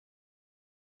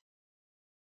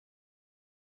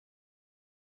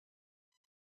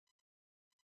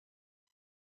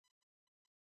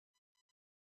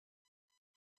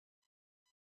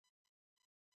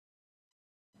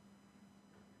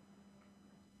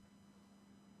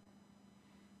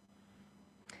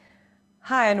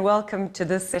Hi, and welcome to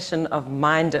this session of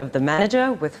Mind of the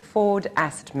Manager with Foord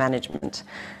Asset Management.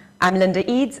 I'm Linda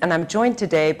Eads, and I'm joined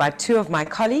today by two of my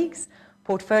colleagues,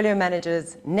 portfolio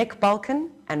managers Nick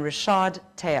Balkan and Rashad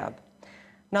Tayab.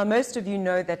 Now, most of you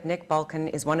know that Nick Balkan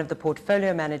is one of the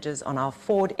portfolio managers on our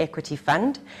Foord Equity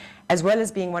Fund, as well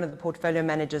as being one of the portfolio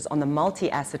managers on the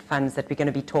multi-asset funds that we're going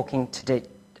to be talking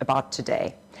about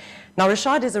today. Now,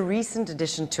 Rashad is a recent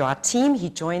addition to our team. He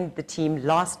joined the team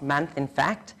last month, in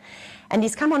fact, and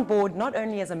he's come on board not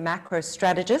only as a macro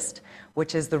strategist,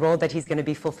 which is the role that he's going to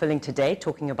be fulfilling today,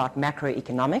 talking about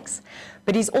macroeconomics,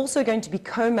 but he's also going to be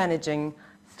co-managing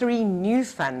 3 new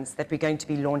funds that we're going to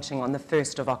be launching on the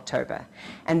 1st of October.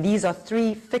 And these are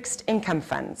 3 fixed income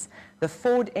funds: the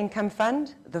Foord Income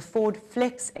Fund, the Foord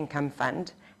Flex Income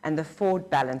Fund, and the Foord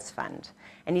Balance Fund.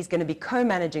 And he's going to be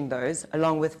co-managing those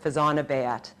along with Fazana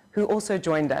Bayat, who also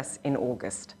joined us in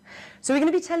August. So we're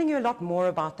going to be telling you a lot more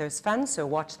about those funds, so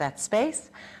watch that space.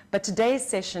 But today's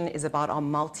session is about our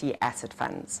multi-asset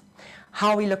funds. How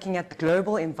are we looking at the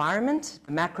global environment,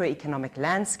 the macroeconomic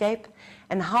landscape,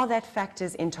 and how that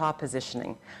factors into our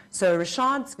positioning. So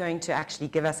Rashad's going to actually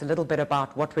give us a little bit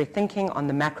about what we're thinking on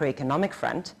the macroeconomic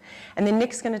front, and then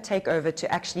Nick's going to take over to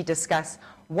actually discuss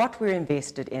what we're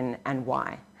invested in and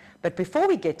why. But before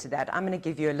we get to that, I'm going to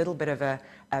give you a little bit of a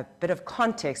bit of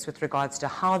context with regards to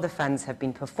how the funds have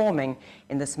been performing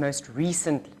in this most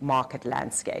recent market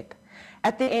landscape.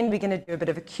 At the end, we're going to do a bit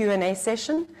of a Q&A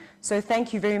session. So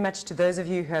thank you very much to those of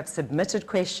you who have submitted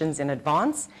questions in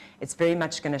advance. It's very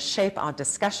much going to shape our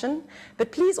discussion.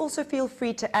 But please also feel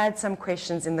free to add some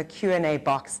questions in the Q&A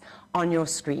box on your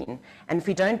screen. And if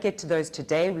we don't get to those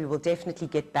today, we will definitely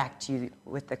get back to you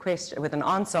with an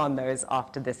answer on those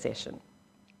after the session.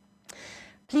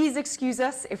 Please excuse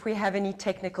us if we have any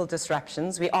technical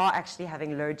disruptions. We are actually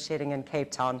having load shedding in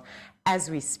Cape Town as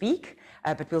we speak,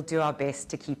 but we'll do our best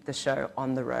to keep the show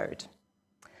on the road.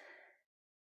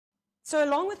 So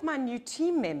along with my new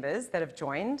team members that have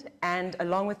joined, and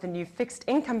along with the new fixed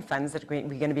income funds that we're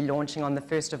going to be launching on the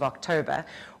 1st of October,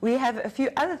 we have a few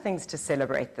other things to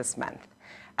celebrate this month.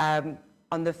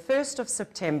 On the 1st of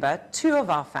September, 2 of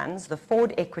our funds, the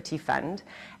Foord Equity Fund,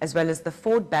 as well as the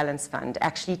Foord Balance Fund,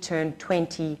 actually turned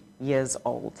 20 years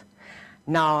old.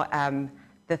 Now,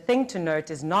 the thing to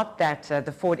note is not that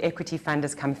the Foord Equity Fund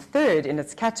has come 3rd in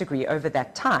its category over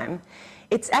that time.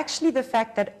 It's actually the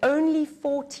fact that only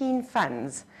 14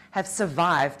 funds have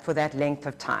survived for that length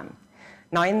of time.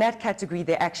 Now, in that category,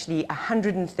 there are actually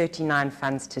 139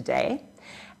 funds today,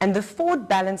 and the Foord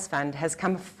Balance Fund has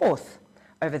come 4th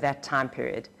over that time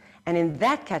period. And in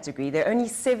that category, there are only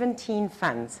 17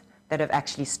 funds that have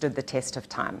actually stood the test of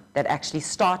time, that actually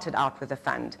started out with a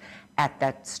fund at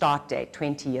that start date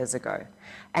 20 years ago.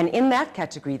 And in that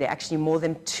category, there are actually more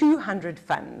than 200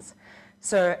 funds.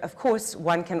 So, of course,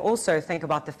 one can also think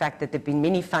about the fact that there have been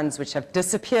many funds which have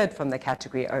disappeared from the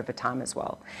category over time as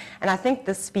well. And I think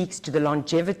this speaks to the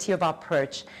longevity of our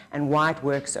approach and why it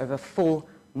works over full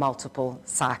multiple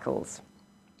cycles.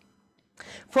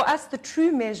 For us, the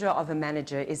true measure of a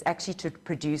manager is actually to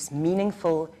produce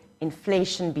meaningful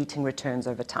inflation-beating returns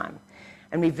over time.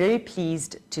 And we're very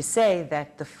pleased to say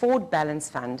that the Foord Balance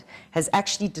Fund has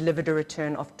actually delivered a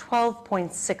return of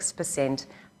 12.6%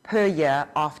 per year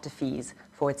after fees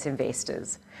for its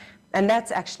investors. And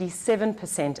that's actually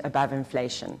 7% above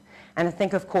inflation. And I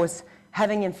think, of course,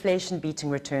 having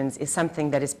inflation-beating returns is something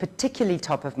that is particularly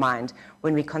top of mind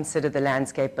when we consider the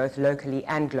landscape both locally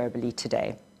and globally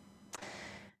today.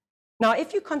 Now,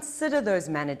 if you consider those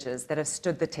managers that have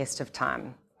stood the test of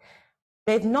time,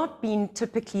 they've not been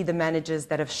typically the managers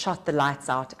that have shot the lights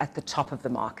out at the top of the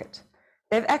market.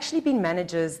 They've actually been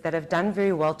managers that have done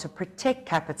very well to protect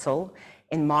capital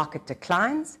in market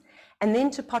declines and then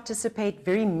to participate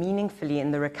very meaningfully in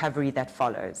the recovery that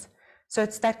follows. So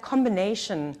it's that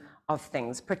combination of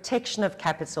things, protection of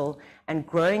capital and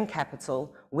growing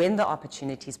capital when the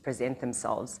opportunities present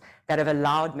themselves, that have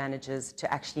allowed managers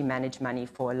to actually manage money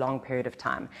for a long period of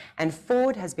time. And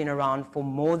Foord has been around for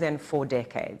more than 4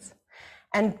 decades.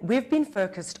 And we've been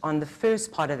focused on the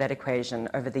first part of that equation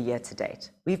over the year to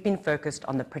date. We've been focused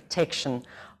on the protection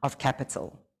of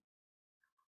capital.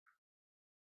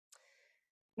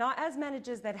 Now, as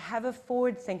managers that have a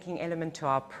forward-thinking element to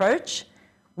our approach,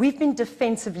 we've been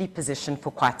defensively positioned for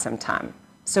quite some time.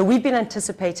 So we've been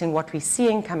anticipating what we're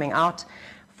seeing coming out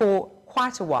for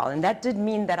quite a while, and that did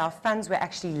mean that our funds were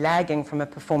actually lagging from a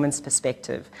performance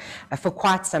perspective for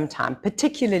quite some time,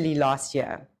 particularly last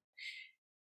year.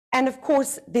 And of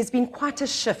course, there's been quite a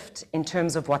shift in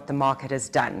terms of what the market has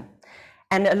done.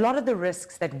 And a lot of the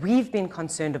risks that we've been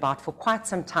concerned about for quite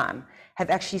some time have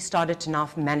actually started to now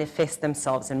manifest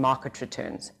themselves in market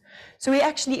returns. So we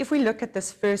actually, if we look at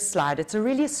this first slide, it's a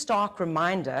really stark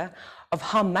reminder of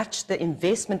how much the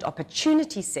investment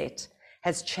opportunity set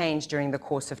has changed during the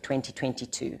course of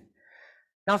 2022.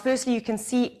 Now, firstly, you can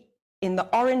see in the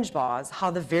orange bars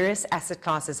how the various asset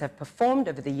classes have performed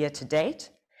over the year to date,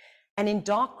 and in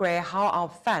dark gray how our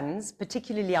funds,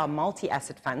 particularly our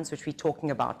multi-asset funds, which we're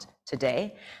talking about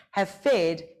today, have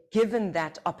fared given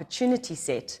that opportunity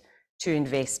set to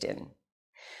invest in.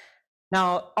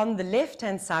 Now, on the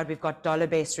left-hand side, we've got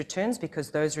dollar-based returns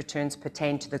because those returns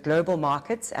pertain to the global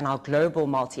markets and our global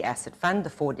multi-asset fund, the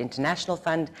Foord International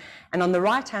Fund. And on the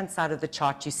right-hand side of the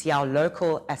chart, you see our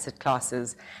local asset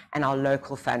classes and our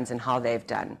local funds and how they've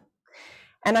done.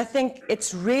 And I think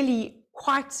it's really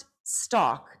quite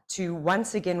stark to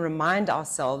once again remind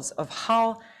ourselves of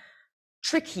how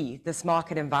tricky this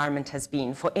market environment has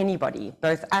been for anybody,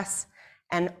 both us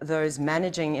and those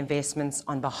managing investments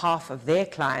on behalf of their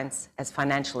clients as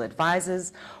financial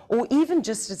advisors, or even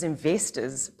just as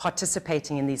investors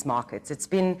participating in these markets. It's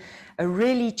been a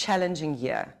really challenging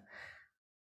year.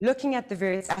 Looking at the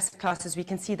various asset classes, we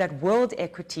can see that world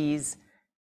equities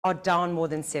are down more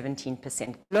than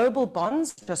 17%. Global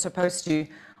bonds, which are supposed to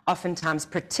oftentimes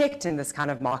protect in this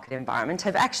kind of market environment,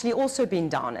 have actually also been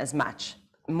down as much,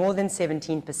 more than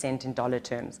 17% in dollar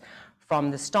terms, from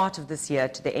the start of this year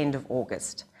to the end of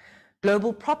August.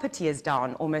 Global property is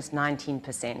down almost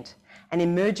 19%, and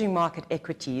emerging market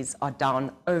equities are down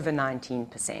over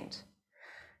 19%.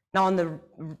 Now,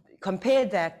 compare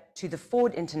that to the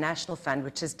Foord International Fund,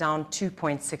 which is down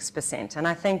 2.6%. And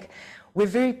I think we're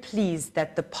very pleased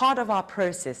that the part of our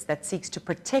process that seeks to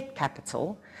protect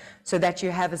capital so that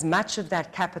you have as much of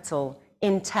that capital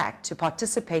intact to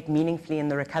participate meaningfully in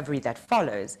the recovery that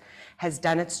follows has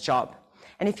done its job.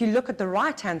 And if you look at the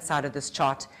right-hand side of this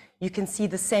chart, you can see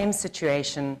the same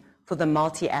situation for the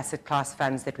multi-asset class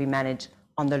funds that we manage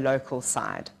on the local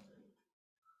side.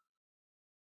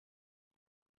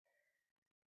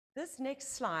 This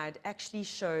next slide actually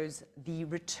shows the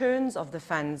returns of the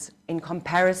funds in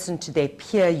comparison to their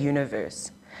peer universe.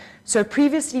 So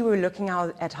previously we were looking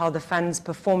at how the funds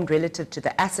performed relative to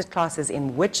the asset classes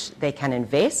in which they can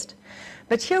invest.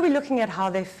 But here we're looking at how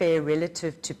they fare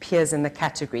relative to peers in the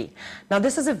category. Now,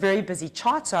 this is a very busy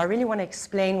chart, so I really want to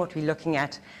explain what we're looking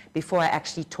at before I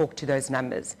actually talk to those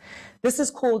numbers. This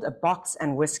is called a box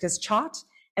and whiskers chart.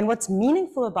 And what's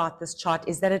meaningful about this chart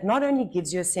is that it not only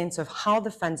gives you a sense of how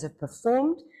the funds have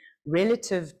performed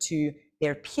relative to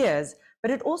their peers,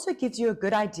 but it also gives you a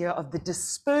good idea of the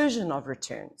dispersion of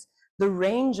returns, the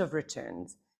range of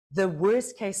returns, the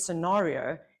worst case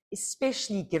scenario,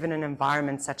 especially given an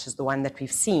environment such as the one that we've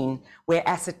seen, where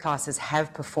asset classes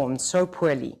have performed so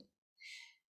poorly.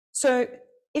 So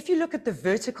if you look at the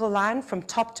vertical line from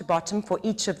top to bottom for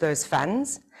each of those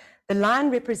funds, the line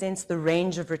represents the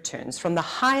range of returns from the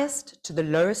highest to the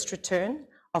lowest return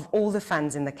of all the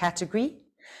funds in the category.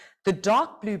 The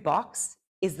dark blue box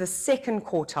is the second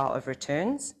quartile of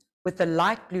returns, with the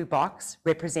light blue box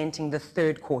representing the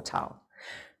third quartile.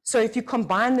 So if you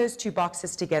combine those two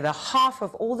boxes together, half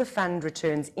of all the fund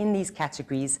returns in these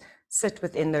categories sit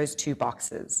within those two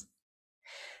boxes.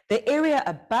 The area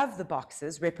above the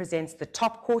boxes represents the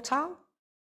top quartile,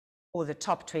 or the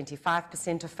top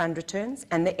 25% of fund returns,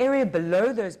 and the area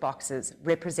below those boxes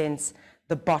represents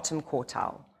the bottom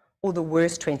quartile, or the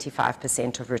worst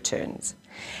 25% of returns.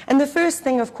 And the first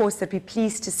thing, of course, that we're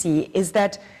pleased to see is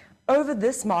that over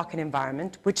this market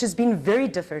environment, which has been very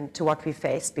different to what we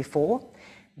faced before,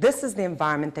 this is the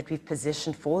environment that we've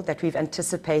positioned for, that we've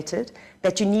anticipated,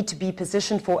 that you need to be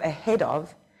positioned for ahead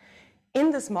of.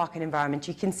 In this market environment,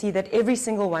 you can see that every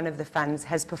single one of the funds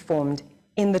has performed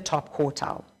in the top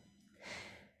quartile.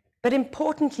 But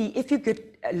importantly, if you could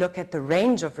look at the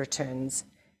range of returns,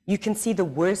 you can see the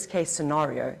worst case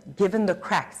scenario, given the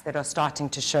cracks that are starting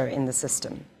to show in the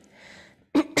system.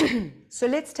 So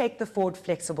let's take the Foord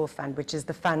Flexible Fund, which is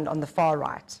the fund on the far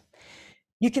right.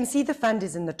 You can see the fund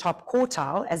is in the top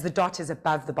quartile as the dot is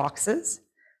above the boxes.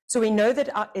 So we know that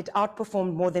it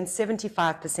outperformed more than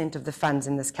 75% of the funds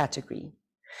in this category.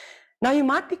 Now, you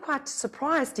might be quite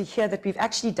surprised to hear that we've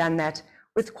actually done that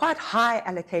with quite high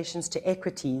allocations to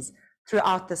equities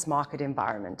throughout this market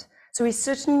environment. So we're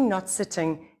certainly not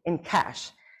sitting in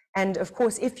cash. And of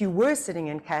course, if you were sitting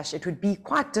in cash, it would be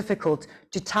quite difficult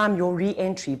to time your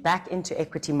re-entry back into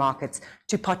equity markets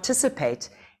to participate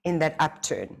in that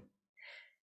upturn.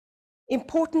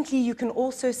 Importantly, you can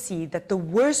also see that the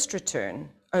worst return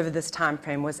over this time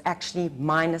frame was actually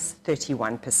minus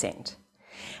 31%.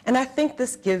 And I think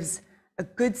this gives a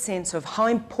good sense of how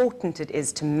important it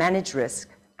is to manage risk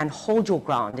and hold your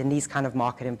ground in these kind of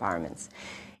market environments.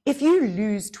 If you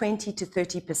lose 20 to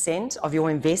 30% of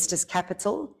your investors'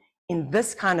 capital in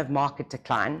this kind of market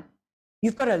decline,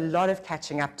 you've got a lot of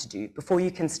catching up to do before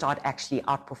you can start actually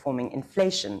outperforming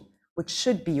inflation, which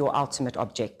should be your ultimate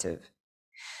objective.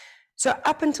 So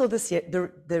up until this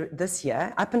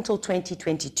year, up until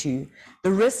 2022,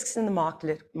 the risks in the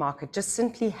market just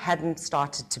simply hadn't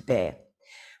started to bear.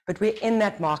 But we're in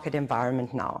that market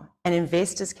environment now, and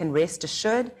investors can rest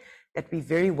assured that we're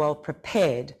very well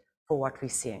prepared for what we're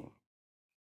seeing.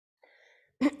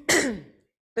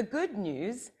 The good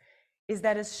news is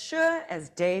that as sure as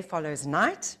day follows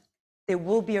night, there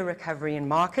will be a recovery in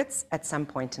markets at some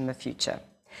point in the future.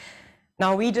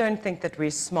 Now, we don't think that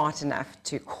we're smart enough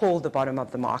to call the bottom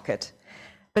of the market,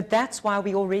 but that's why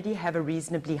we already have a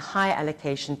reasonably high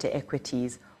allocation to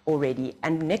equities already,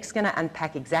 and Nick's going to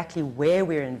unpack exactly where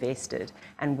we're invested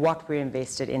and what we're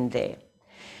invested in there.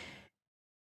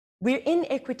 We're in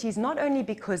equities not only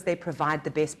because they provide the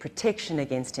best protection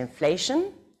against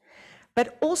inflation,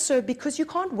 but also because you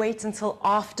can't wait until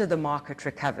after the market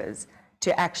recovers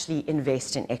to actually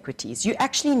invest in equities. You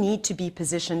actually need to be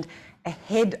positioned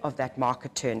ahead of that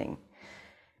market turning.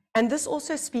 And this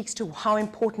also speaks to how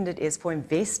important it is for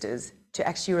investors to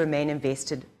actually remain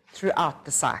invested throughout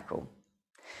the cycle.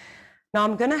 Now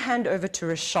I'm going to hand over to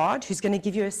Rashad, who's going to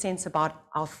give you a sense about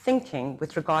our thinking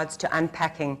with regards to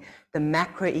unpacking the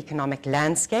macroeconomic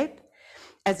landscape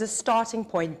as a starting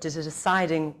point to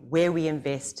deciding where we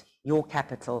invest your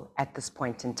capital at this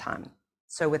point in time.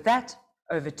 So with that,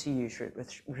 over to you,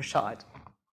 Rashad.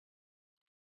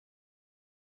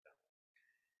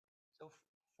 So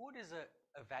Foord is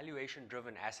a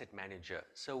valuation-driven asset manager.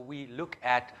 So we look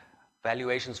at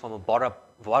valuations from a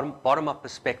bottom-up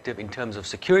perspective in terms of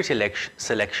security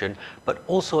selection, but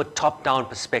also a top-down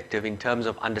perspective in terms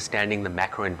of understanding the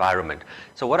macro environment.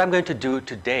 So what I'm going to do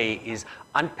today is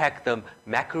unpack the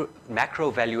macro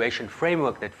valuation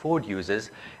framework that Foord uses,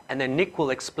 and then Nick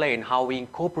will explain how we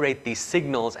incorporate these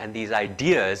signals and these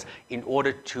ideas in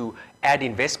order to add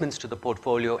investments to the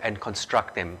portfolio and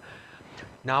construct them.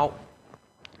 Now,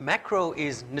 macro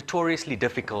is notoriously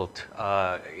difficult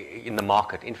in the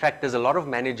market. In fact, there's a lot of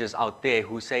managers out there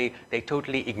who say they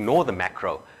totally ignore the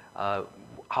macro.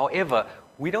 However,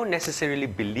 we don't necessarily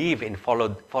believe in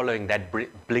following that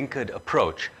blinkered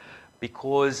approach,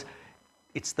 because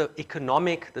it's the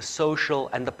economic, the social,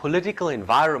 and the political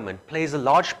environment plays a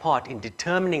large part in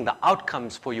determining the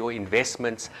outcomes for your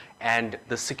investments and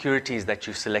the securities that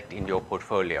you select in your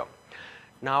portfolio.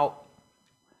 Now,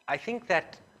 I think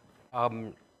that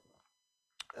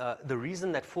the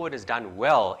reason that Foord has done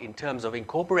well in terms of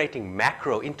incorporating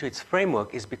macro into its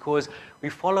framework is because we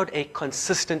followed a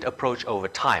consistent approach over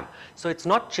time. So it's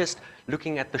not just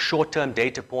looking at the short-term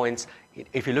data points.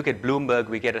 If you look at Bloomberg,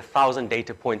 we get 1,000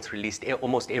 data points released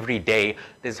almost every day.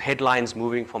 There's headlines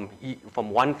moving from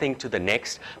one thing to the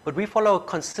next. But we follow a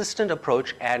consistent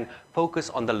approach and focus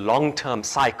on the long-term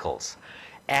cycles.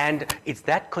 And it's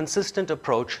that consistent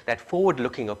approach, that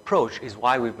forward-looking approach, is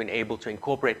why we've been able to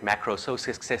incorporate macro so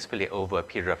successfully over a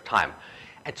period of time.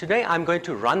 And today I'm going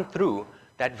to run through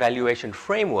that valuation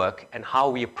framework and how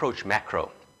we approach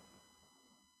macro.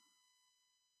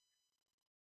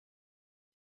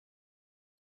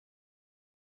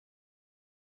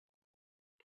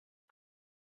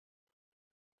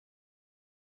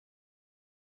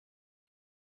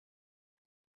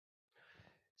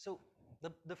 So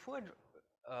the Foord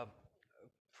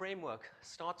framework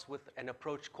starts with an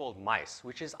approach called MICE,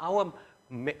 which is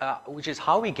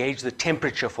how we gauge the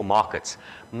temperature for markets.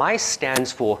 MICE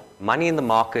stands for money in the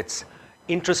markets,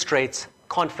 interest rates,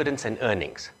 confidence, and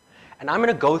earnings. And I'm going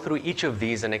to go through each of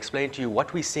these and explain to you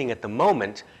what we're seeing at the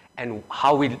moment and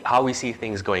how we see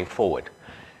things going forward.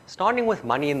 Starting with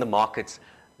money in the markets,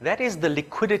 that is the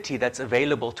liquidity that's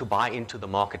available to buy into the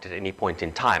market at any point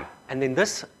in time. And in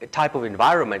this type of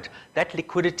environment, that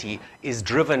liquidity is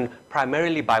driven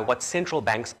primarily by what central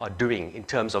banks are doing in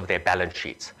terms of their balance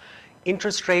sheets.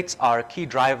 Interest rates are a key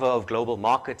driver of global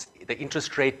markets. The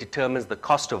interest rate determines the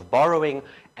cost of borrowing,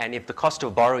 and if the cost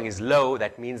of borrowing is low,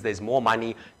 that means there's more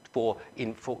money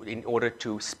in order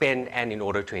to spend and in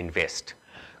order to invest.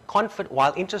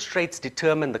 While interest rates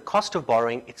determine the cost of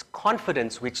borrowing, it's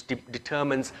confidence which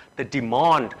determines the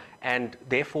demand and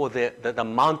therefore the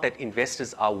amount that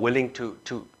investors are willing to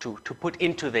put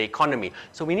into the economy.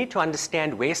 So we need to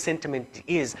understand where sentiment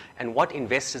is and what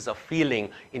investors are feeling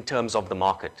in terms of the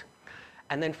market.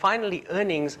 And then finally,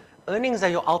 earnings. Earnings are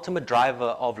your ultimate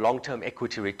driver of long-term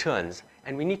equity returns.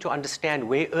 And we need to understand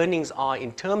where earnings are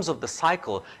in terms of the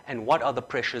cycle and what are the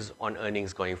pressures on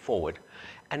earnings going forward.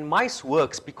 And MICE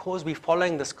works because we're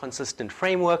following this consistent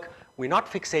framework. we're not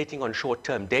fixating on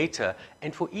short-term data,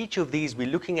 and for each of these, we're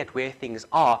looking at where things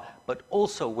are, but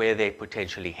also where they're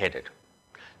potentially headed.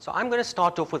 So I'm going to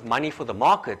start off with money for the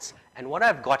markets, and what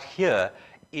I've got here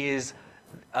is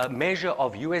a measure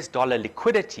of US dollar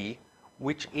liquidity,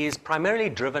 which is primarily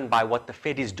driven by what the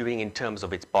Fed is doing in terms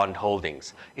of its bond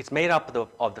holdings. It's made up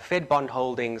of the Fed bond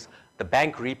holdings, the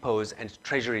bank repos, and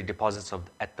treasury deposits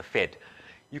at the Fed.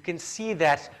 You can see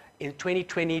that in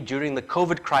 2020, during the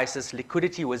COVID crisis,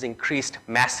 liquidity was increased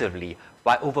massively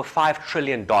by over $5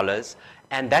 trillion,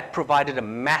 and that provided a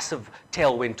massive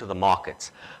tailwind to the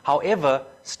markets. However,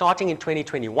 starting in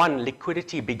 2021,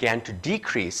 liquidity began to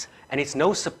decrease, and it's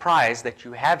no surprise that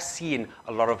you have seen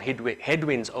a lot of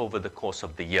headwinds over the course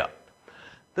of the year.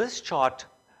 This chart,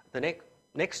 the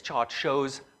next chart,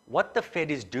 shows what the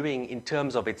Fed is doing in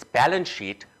terms of its balance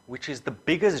sheet, which is the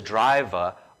biggest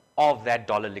driver of that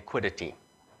dollar liquidity.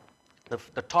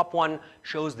 The top one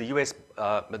shows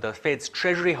the Fed's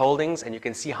treasury holdings, and you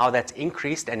can see how that's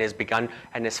increased and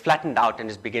has flattened out and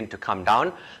has begun to come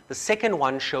down. The second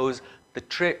one shows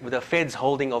the Fed's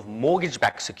holding of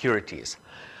mortgage-backed securities.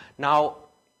 Now,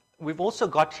 we've also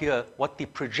got here what the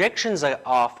projections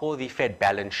are for the Fed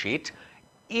balance sheet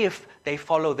if they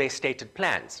follow their stated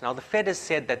plans. Now, the Fed has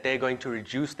said that they're going to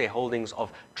reduce their holdings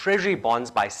of treasury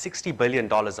bonds by $60 billion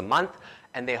a month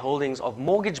and their holdings of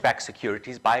mortgage-backed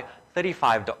securities by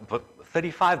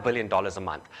 $35 billion a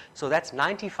month. So that's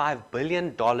 $95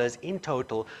 billion in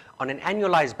total. On an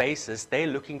annualized basis, they're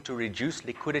looking to reduce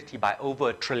liquidity by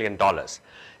over $1 trillion.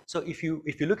 So if you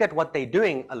look at what they're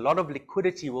doing, a lot of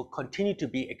liquidity will continue to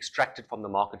be extracted from the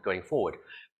market going forward.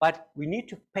 But we need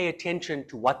to pay attention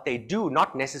to what they do,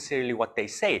 not necessarily what they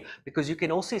say, because you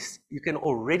can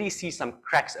already see some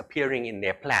cracks appearing in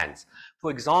their plans.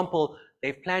 For example,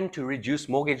 they've planned to reduce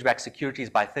mortgage-backed securities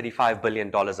by $35 billion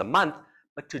a month,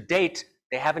 but to date,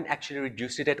 they haven't actually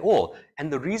reduced it at all.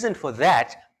 And the reason for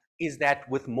that is that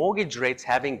with mortgage rates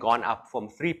having gone up from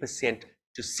 3%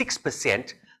 to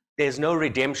 6%, there's no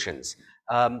redemptions.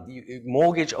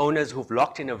 Mortgage owners who've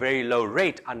locked in a very low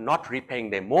rate are not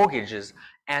repaying their mortgages,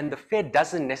 and the Fed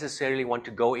doesn't necessarily want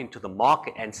to go into the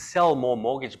market and sell more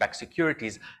mortgage-backed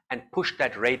securities and push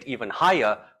that rate even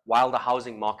higher while the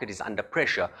housing market is under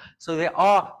pressure. So there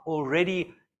are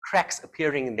already cracks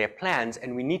appearing in their plans,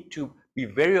 and we need to be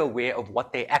very aware of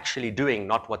what they're actually doing,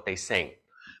 not what they're saying.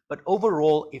 But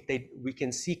overall, we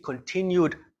can see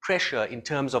continued pressure in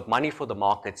terms of money for the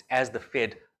markets as the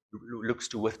Fed looks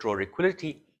to withdraw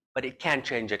liquidity, but it can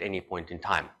change at any point in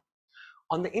time.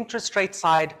 On the interest rate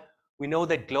side, we know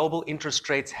that global interest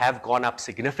rates have gone up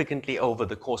significantly over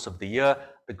the course of the year.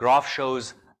 The graph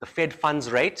shows the Fed funds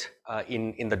rate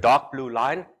in the dark blue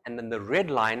line, and then the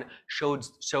red line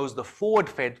shows the forward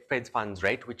Fed funds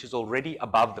rate, which is already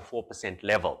above the 4%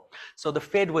 level. So the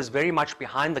Fed was very much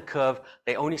behind the curve.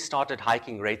 They only started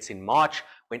hiking rates in March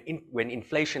when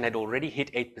inflation had already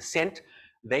hit 8%.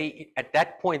 At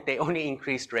that point, they only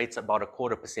increased rates about a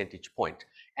quarter percentage point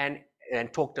and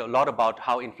talked a lot about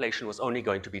how inflation was only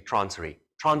going to be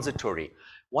transitory.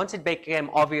 Once it became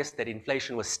obvious that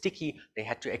inflation was sticky, they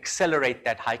had to accelerate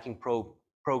that hiking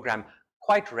program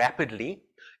quite rapidly.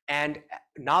 And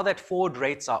now that forward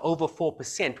rates are over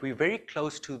 4%, we're very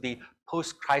close to the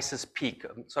post-crisis peak,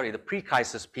 the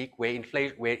pre-crisis peak where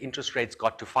interest rates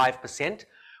got to 5%.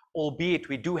 Albeit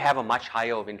we do have a much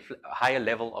higher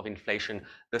level of inflation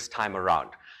this time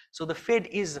around. So the Fed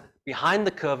is behind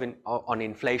the curve on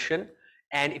inflation,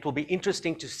 and it will be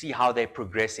interesting to see how they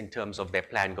progress in terms of their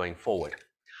plan going forward.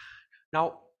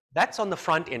 Now, that's on the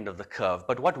front end of the curve,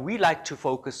 but what we like to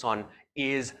focus on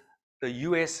is the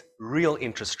US real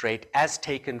interest rate as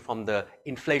taken from the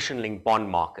inflation-linked bond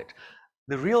market.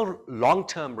 The real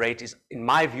long-term rate is, in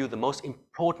my view, the most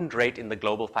important rate in the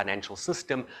global financial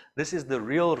system. This is the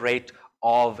real rate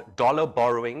of dollar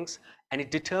borrowings, and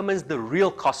it determines the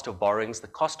real cost of borrowings, the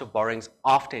cost of borrowings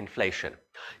after inflation.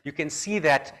 You can see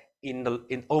that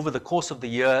over the course of the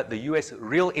year, the US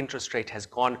real interest rate has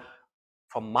gone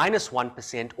from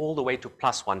 -1% all the way to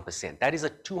 +1%. That is a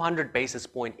 200 basis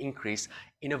point increase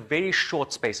in a very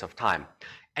short space of time.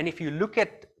 And if you look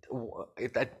at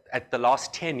the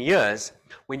last 10 years,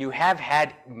 when you have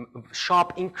had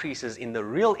sharp increases in the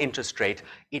real interest rate,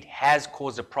 it has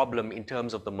caused a problem in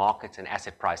terms of the markets and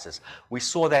asset prices. We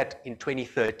saw that in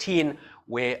 2013,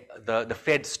 where the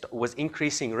Fed was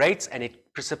increasing rates, and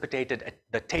it precipitated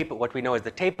the taper, what we know as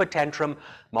the taper tantrum.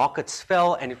 Markets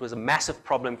fell, and it was a massive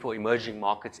problem for emerging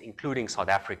markets, including South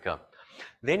Africa.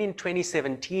 Then in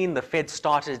 2017, the Fed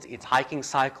started its hiking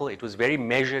cycle. It was very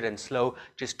measured and slow,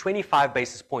 just 25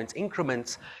 basis points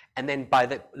increments. And then by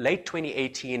the late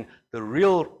 2018, the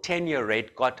real 10-year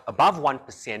rate got above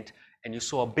 1%, and you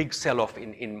saw a big sell-off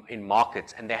in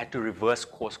markets, and they had to reverse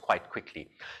course quite quickly.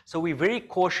 So we're very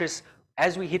cautious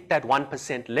as we hit that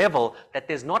 1% level that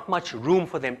there's not much room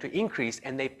for them to increase,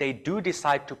 and if they do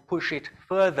decide to push it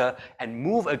further and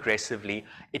move aggressively,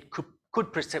 it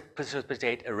could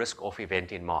precipitate a risk-off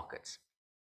event in markets.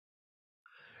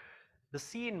 The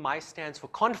C in MICE stands for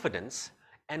confidence,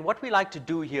 and what we like to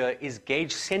do here is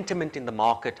gauge sentiment in the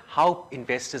market, how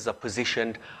investors are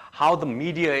positioned, how the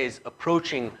media is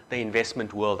approaching the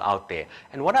investment world out there.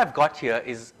 And what I've got here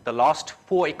is the last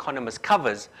 4 Economist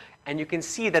covers, and you can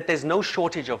see that there's no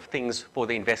shortage of things for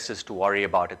the investors to worry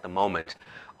about at the moment.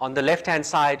 On the left-hand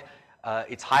side,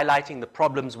 it's highlighting the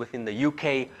problems within the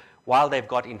UK. While they've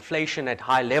got inflation at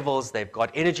high levels, they've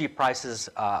got energy prices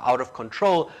out of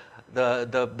control,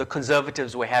 the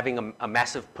Conservatives were having a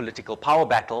massive political power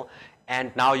battle,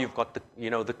 and now you've got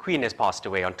the Queen has passed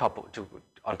away on top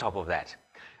of that.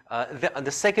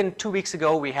 The second, 2 weeks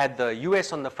ago, we had the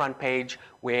US on the front page,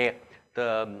 where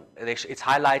it's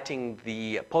highlighting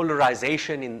the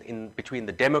polarization in between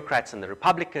the Democrats and the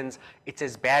Republicans. It's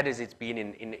as bad as it's been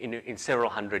in several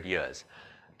hundred years.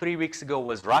 3 weeks ago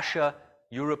was Russia.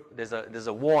 Europe, there's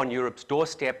a war on Europe's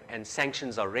doorstep, and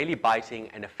sanctions are really biting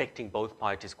and affecting both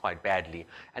parties quite badly.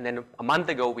 And then a month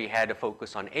ago, we had a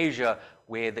focus on Asia,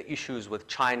 where the issues with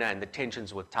China and the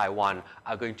tensions with Taiwan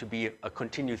are going to be a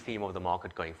continued theme of the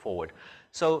market going forward.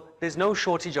 So there's no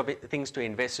shortage of things for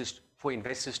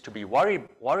investors to be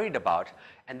worried about,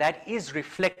 and that is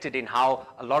reflected in how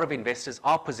a lot of investors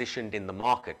are positioned in the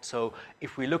market. So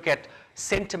if we look at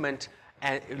sentiment,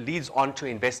 and it leads on to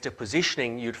investor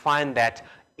positioning, you'd find that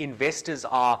investors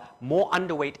are more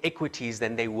underweight equities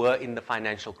than they were in the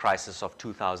financial crisis of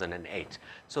 2008.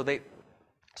 So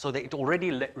it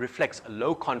already reflects a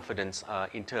low confidence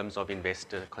in terms of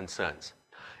investor concerns.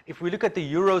 If we look at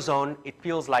the Eurozone, it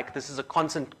feels like this is a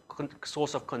constant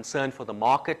source of concern for the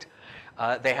market.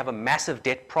 They have a massive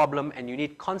debt problem, and you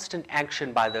need constant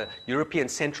action by the European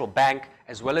Central Bank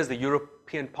as well as the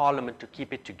European Parliament to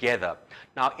keep it together.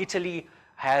 Now, Italy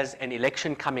has an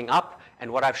election coming up, and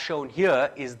what I've shown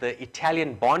here is the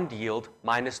Italian bond yield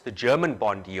minus the German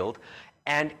bond yield.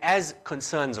 And as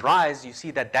concerns rise, you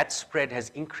see that that spread has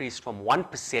increased from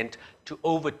 1% to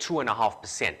over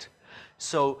 2.5%.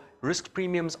 So risk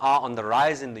premiums are on the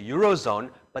rise in the Eurozone,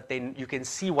 but then you can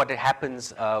see what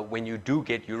happens when you do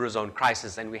get Eurozone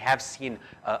crisis, and we have seen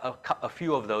a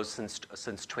few of those since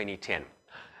 2010.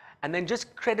 And then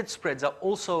just credit spreads are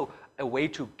also a way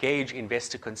to gauge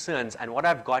investor concerns, and what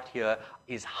I've got here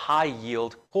is high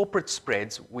yield corporate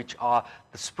spreads, which are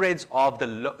the spreads of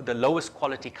the lowest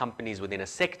quality companies within a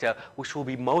sector, which will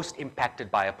be most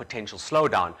impacted by a potential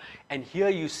slowdown. And here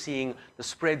you're seeing the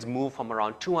spreads move from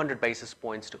around 200 basis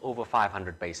points to over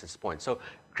 500 basis points. So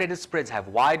credit spreads have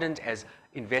widened as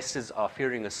investors are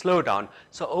fearing a slowdown.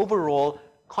 So overall,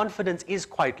 confidence is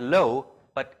quite low,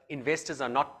 but investors are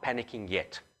not panicking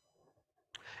yet.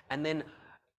 And then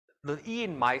the E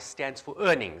in MICE stands for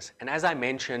earnings. And as I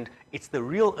mentioned, it's the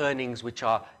real earnings which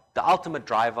are the ultimate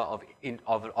driver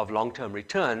of long-term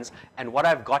returns. And what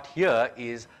I've got here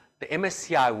is the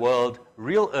MSCI World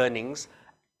real earnings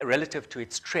relative to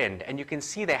its trend. And you can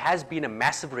see there has been a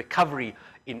massive recovery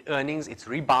in earnings. It's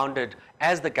rebounded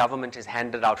as the government has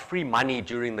handed out free money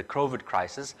during the COVID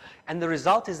crisis. And the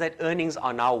result is that earnings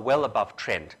are now well above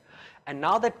trend. And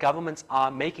now that governments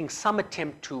are making some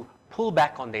attempt to pull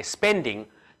back on their spending,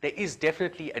 there is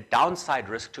definitely a downside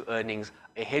risk to earnings,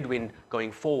 a headwind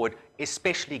going forward,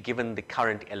 especially given the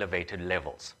current elevated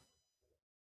levels.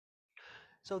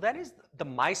 So that is the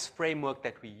MICE framework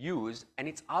that we use, and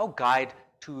it's our guide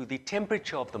to the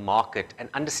temperature of the market and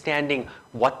understanding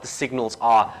what the signals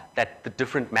are that the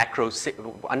different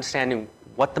understanding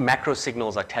what the macro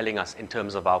signals are telling us in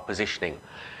terms of our positioning.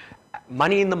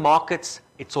 Money in the markets,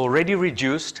 it's already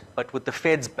reduced, but with the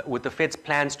Fed's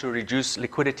plans to reduce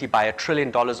liquidity by $1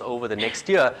 trillion over the next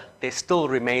year, there still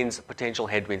remains potential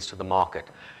headwinds to the market.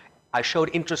 I showed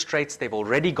interest rates, they've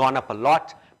already gone up a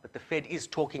lot, but the Fed is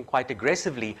talking quite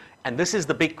aggressively, and this is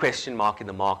the big question mark in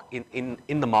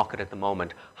the market at the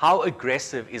moment. How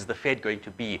aggressive is the Fed going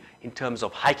to be in terms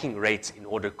of hiking rates in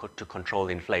order to control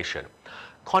inflation?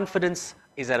 Confidence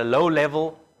is at a low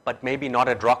level, but maybe not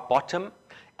at rock bottom.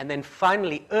 And then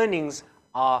finally, earnings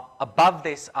are above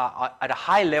this, are at a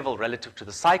high level relative to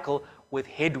the cycle, with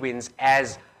headwinds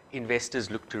as investors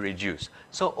look to reduce.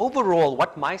 So overall,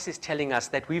 what MICE is telling us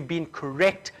that we've been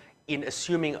correct in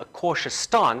assuming a cautious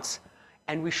stance,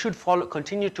 and we should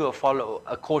continue to follow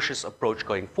a cautious approach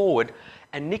going forward.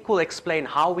 And Nick will explain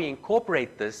how we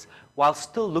incorporate this while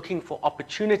still looking for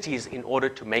opportunities in order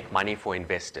to make money for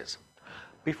investors.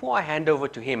 Before I hand over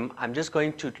to him, I'm just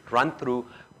going to run through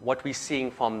what we're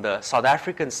seeing from the South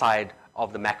African side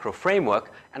of the macro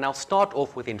framework, and I'll start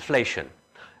off with inflation.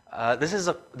 This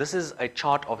is a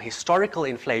chart of historical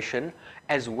inflation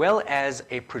as well as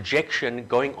a projection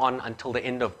going on until the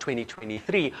end of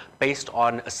 2023 based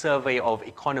on a survey of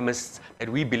economists that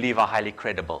we believe are highly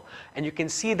credible. And you can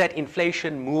see that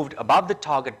inflation moved above the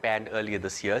target band earlier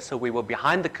this year, so we were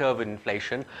behind the curve in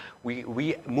inflation.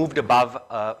 We moved above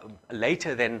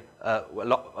later than a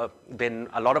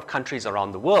lot of countries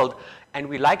around the world, and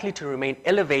we're likely to remain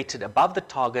elevated above the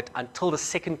target until the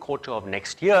second quarter of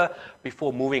next year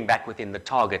before moving back within the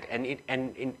target. And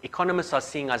economists are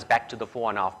seeing us back to the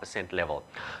 4.5% level.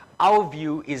 Our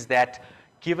view is that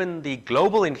given the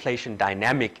global inflation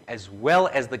dynamic as well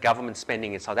as the government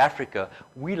spending in South Africa,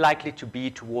 we're likely to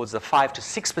be towards the 5 to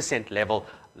 6% level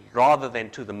rather than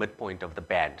to the midpoint of the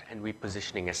band, and we're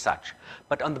positioning as such.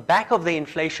 But on the back of the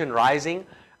inflation rising,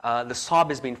 the SARB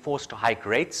has been forced to hike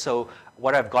rates. So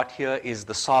what I've got here is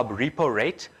the SARB repo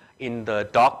rate in the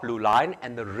dark blue line,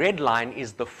 and the red line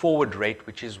is the forward rate,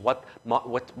 which is what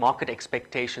market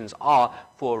expectations are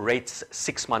for rates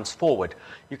 6 months forward.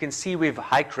 You can see we've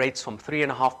hiked rates from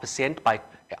 3.5% by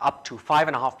up to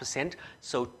 5.5%,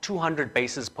 so 200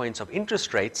 basis points of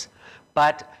interest rates,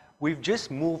 but we've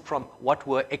just moved from what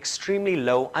were extremely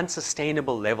low,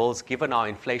 unsustainable levels given our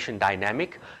inflation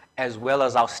dynamic, as well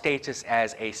as our status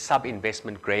as a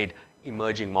sub-investment grade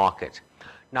emerging market.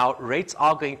 Now, rates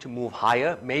are going to move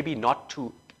higher, maybe not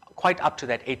to quite up to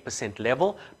that 8%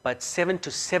 level, but 7 to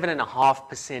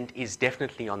 7.5% is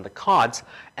definitely on the cards,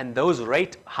 and those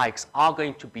rate hikes are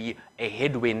going to be a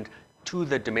headwind to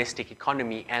the domestic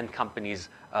economy and companies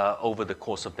over the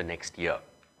course of the next year.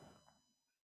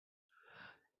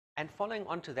 And following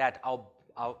on to that,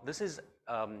 this is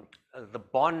the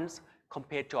bonds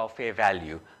compared to our fair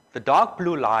value. The dark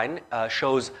blue line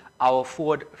shows our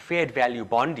Foord fair value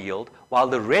bond yield, while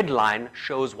the red line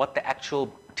shows what the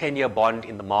actual 10-year bond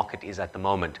in the market is at the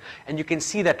moment. And you can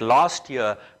see that last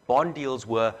year, bond yields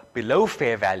were below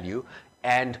fair value,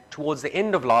 and towards the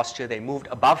end of last year, they moved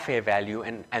above fair value,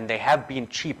 and they have been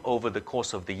cheap over the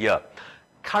course of the year.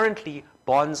 Currently,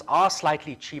 bonds are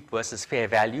slightly cheap versus fair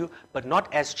value, but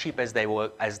not as cheap as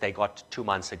they got 2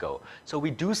 months ago. So we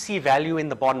do see value in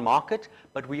the bond market,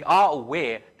 but we are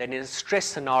aware that in a stress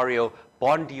scenario,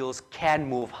 bond yields can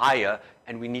move higher,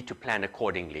 and we need to plan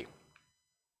accordingly.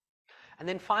 And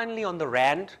then finally on the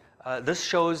rand, this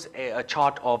shows a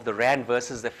chart of the rand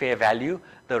versus the fair value.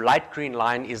 The light green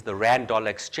line is the rand-dollar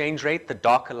exchange rate. The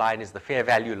darker line is the fair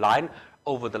value line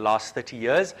over the last 30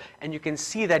 years. And you can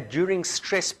see that during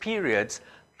stress periods,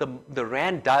 the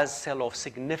rand does sell off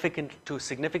to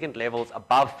significant levels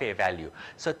above fair value.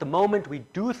 So at the moment, we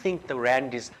do think the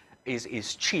rand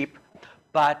is cheap,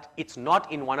 but it's not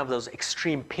in one of those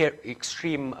extreme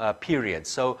periods.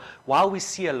 So while we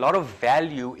see a lot of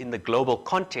value in the global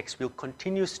context, we'll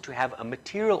continue to have a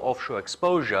material offshore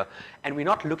exposure, and we're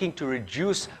not looking to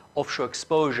reduce offshore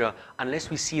exposure unless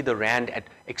we see the rand at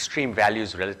extreme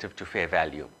values relative to fair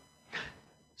value.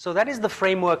 So that is the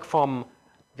framework from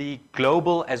the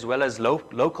global as well as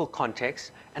local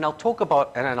context, and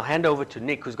I'll hand over to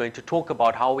Nick, who's going to talk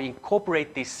about how we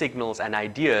incorporate these signals and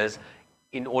ideas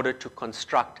in order to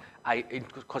construct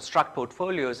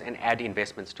portfolios and add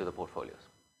investments to the portfolios.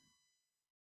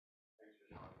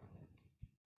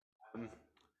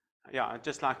 Yeah, I'd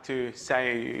just like to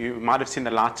say you might have seen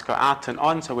the lights go out and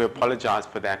on, so we apologize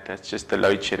for that. That's just the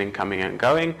load shedding coming and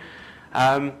going.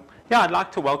 Yeah, I'd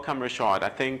like to welcome Rashad. I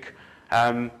think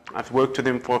I've worked with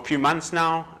him for a few months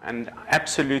now, and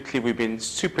absolutely we've been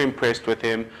super impressed with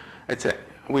him.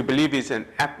 We believe he's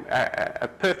a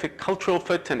perfect cultural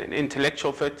fit and an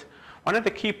intellectual fit. One of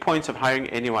the key points of hiring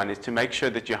anyone is to make sure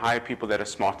that you hire people that are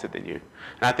smarter than you.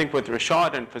 And I think with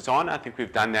Rashad and Fazan, I think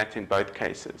we've done that in both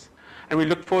cases. And we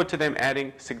look forward to them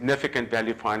adding significant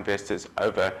value for our investors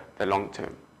over the long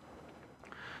term.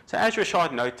 So as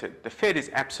Rashad noted, the Fed is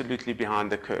absolutely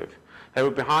behind the curve. They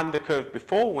were behind the curve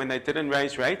before when they didn't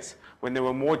raise rates, when there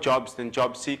were more jobs than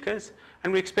job seekers,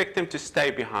 and we expect them to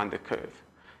stay behind the curve.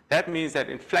 That means that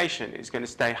inflation is going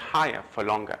to stay higher for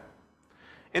longer.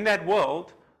 In that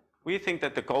world, we think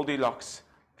that the Goldilocks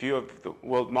view of the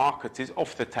world markets is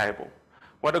off the table.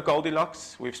 What are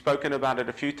Goldilocks? We've spoken about it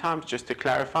a few times, just to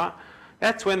clarify.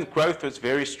 That's when growth was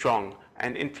very strong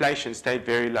and inflation stayed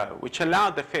very low, which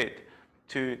allowed the Fed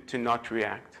to not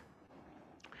react.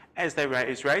 As they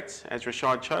raise rates, as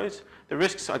Rashad shows, the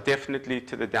risks are definitely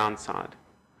to the downside.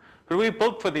 But we're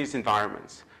built for these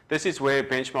environments. This is where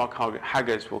benchmark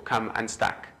huggers will come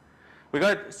unstuck. We've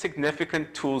got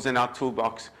significant tools in our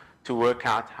toolbox to work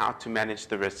out how to manage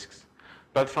the risks.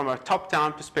 Both from a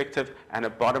top-down perspective and a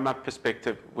bottom-up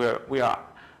perspective, we are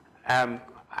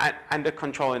under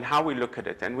control in how we look at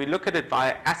it. And we look at it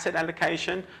via asset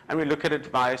allocation, and we look at it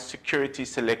via security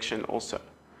selection also.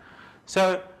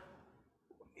 So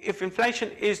if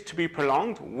inflation is to be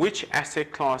prolonged, which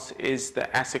asset class is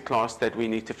the asset class that we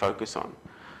need to focus on?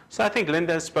 So I think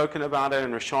Linda has spoken about it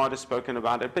and Rashad has spoken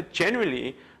about it, but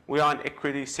generally we are an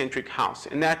equity-centric house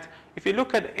in that if you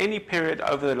look at any period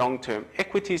over the long term,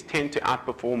 equities tend to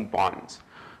outperform bonds.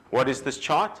 What is this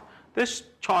chart? This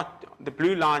chart, the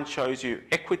blue line shows you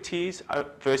equities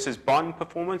versus bond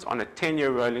performance on a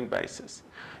 10-year rolling basis.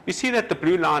 You see that the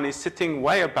blue line is sitting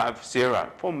way above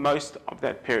zero for most of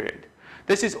that period.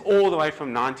 This is all the way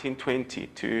from 1920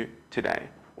 to today,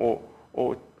 or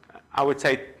I would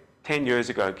say 10 years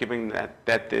ago, given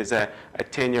that there's a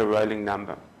 10-year rolling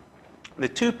number. The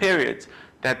two periods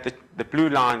that the blue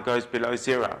line goes below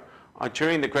zero are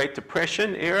during the Great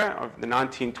Depression era of the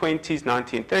 1920s,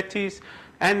 1930s,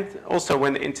 and also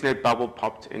when the internet bubble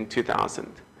popped in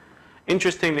 2000.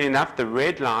 Interestingly enough, the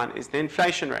red line is the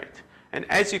inflation rate. And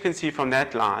as you can see from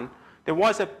that line, there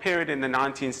was a period in the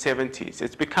 1970s.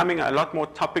 It's becoming a lot more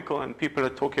topical, and people are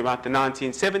talking about the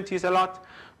 1970s a lot,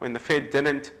 when the Fed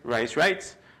didn't raise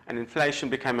rates and inflation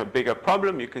became a bigger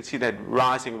problem. You can see that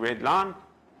rising red line.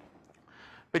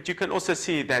 But you can also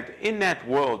see that in that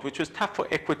world, which was tough for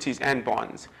equities and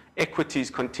bonds, equities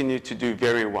continue to do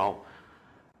very well.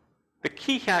 The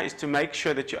key here is to make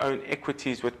sure that you own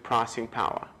equities with pricing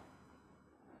power.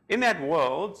 In that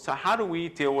world, so how do we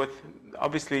deal with,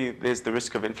 obviously there's the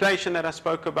risk of inflation that I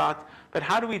spoke about, but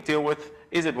how do we deal with,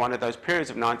 is it one of those periods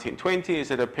of 1920?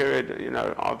 Is it a period,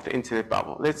 of the internet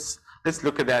bubble? Let's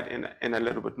look at that in a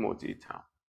little bit more detail.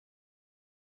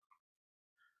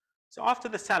 So after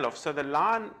the sell-off, so the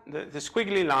line, the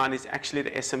squiggly line is actually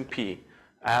the S&P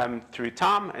through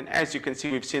time, and as you can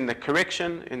see, we've seen the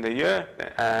correction in the year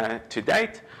to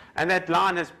date, and that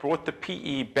line has brought the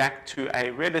PE back to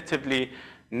a relatively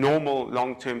normal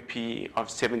long-term PE of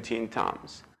 17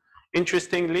 times.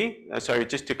 Interestingly, sorry,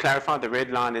 just to clarify, the red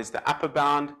line is the upper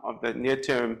bound of the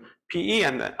near-term PE,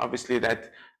 and obviously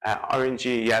that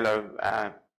orangey yellow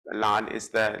line is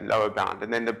the lower bound,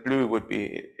 and then the blue would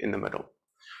be in the middle.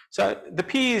 So the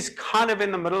PE is kind of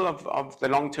in the middle of the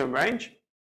long-term range,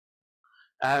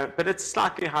 but it's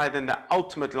slightly higher than the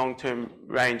ultimate long-term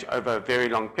range over a very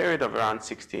long period of around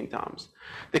 16 times.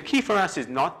 The key for us is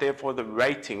not therefore the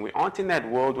rating. We aren't in that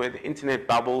world where the internet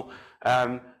bubble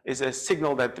is a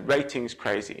signal that the rating's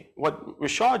crazy. What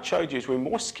Rashad showed you is we're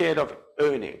more scared of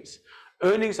earnings.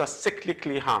 Earnings are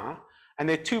cyclically high, and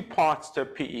there are two parts to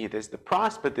PE. There's the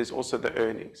price, but there's also the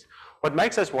earnings. What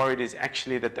makes us worried is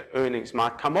actually that the earnings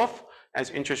might come off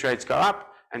as interest rates go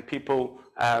up, and people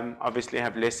obviously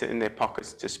have less in their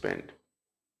pockets to spend.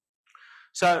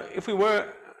 So if we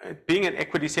were being an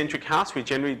equity-centric house, we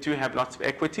generally do have lots of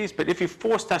equities, but if you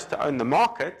forced us to own the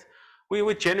market, we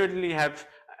would generally have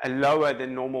a lower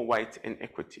than normal weight in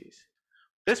equities.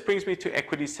 This brings me to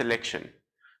equity selection.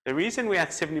 The reason we're at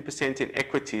 70% in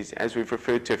equities, as we've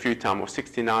referred to a few times, or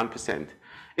 69%,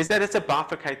 is that it's a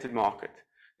bifurcated market.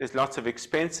 There's lots of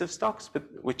expensive stocks, but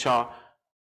which are,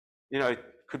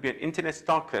 could be an internet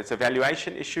stock that's a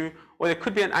valuation issue, or there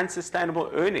could be an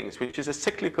unsustainable earnings, which is a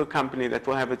cyclical company that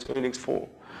will have its earnings fall.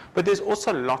 But there's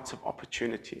also lots of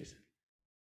opportunities.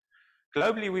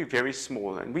 Globally, we're very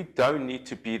small, and we don't need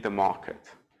to be the market.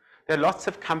 There are lots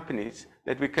of companies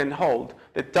that we can hold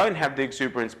that don't have the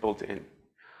exuberance built in.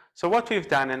 So what we've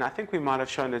done, and I think we might have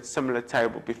shown a similar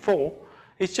table before,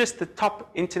 is just the top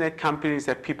internet companies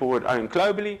that people would own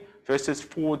globally versus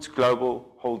Foord's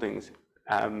global holdings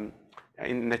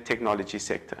in the technology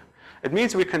sector. It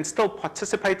means we can still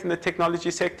participate in the technology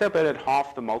sector, but at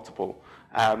half the multiple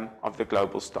of the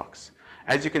global stocks.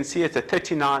 As you can see, it's a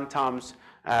 39 times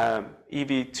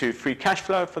EV to free cash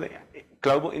flow for the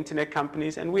global internet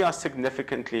companies, and we are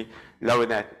significantly lower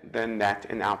than that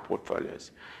in our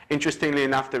portfolios. Interestingly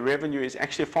enough, the revenue is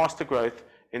actually faster growth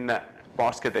in the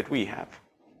basket that we have.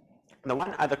 The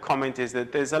one other comment is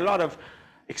that there's a lot of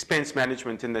expense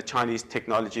management in the Chinese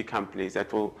technology companies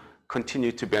that will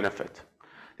continue to benefit.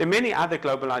 There are many other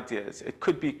global ideas. It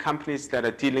could be companies that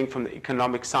are dealing from the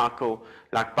economic cycle,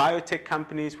 like biotech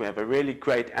companies. We have a really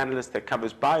great analyst that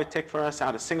covers biotech for us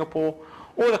out of Singapore,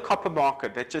 or the copper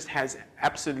market that just has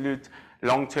absolute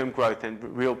long-term growth and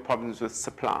real problems with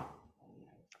supply.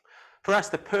 For us,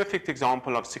 the perfect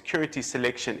example of security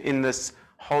selection in this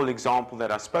whole example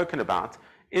that I've spoken about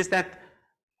is that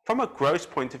from a gross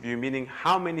point of view, meaning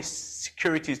how many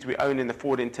securities do we own in the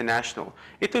Foord International,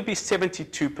 it would be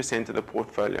 72% of the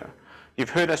portfolio. You've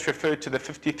heard us refer to the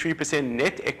 53%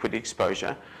 net equity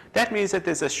exposure. That means that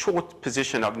there's a short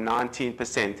position of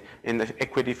 19% in the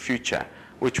equity future,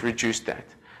 which reduced that.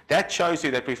 That shows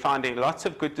you that we're finding lots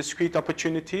of good discrete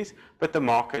opportunities, but the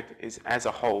market is, as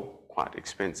a whole, quite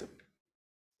expensive.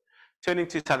 Turning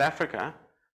to South Africa,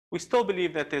 we still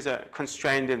believe that there's a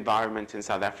constrained environment in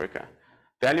South Africa.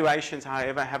 Valuations,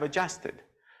 however, have adjusted.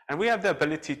 And we have the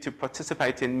ability to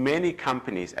participate in many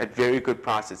companies at very good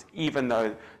prices, even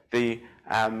though the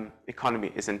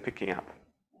economy isn't picking up.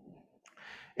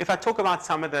 If I talk about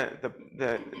some of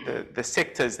the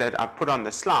sectors that I put on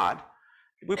the slide,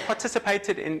 we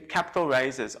participated in capital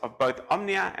raises of both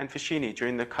Omnia and Foschini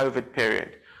during the COVID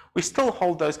period. We still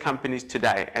hold those companies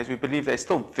today, as we believe they're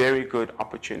still very good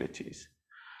opportunities.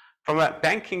 From a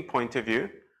banking point of view,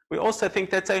 we also think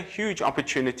that's a huge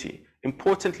opportunity.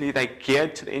 Importantly, they're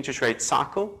geared to the interest rate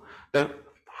cycle. The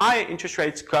higher interest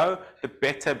rates go, the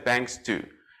better banks do.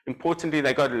 Importantly,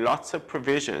 they got lots of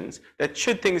provisions that,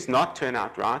 should things not turn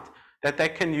out right, that they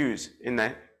can use in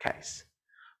that case.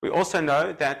 We also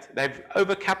know that they've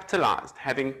overcapitalized,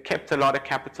 having kept a lot of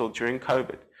capital during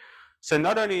COVID. So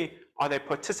not only are they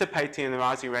participating in the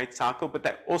rising rate cycle, but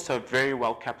they're also very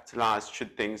well capitalized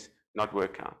should things not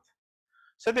work out.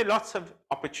 So there are lots of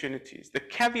opportunities. The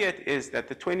caveat is that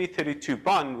the 2032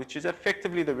 bond, which is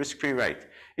effectively the risk-free rate,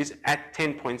 is at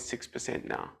 10.6%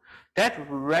 now. That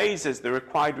raises the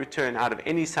required return out of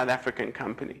any South African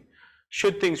company.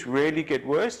 Should things really get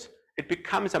worse, it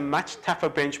becomes a much tougher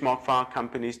benchmark for our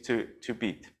companies to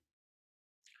beat.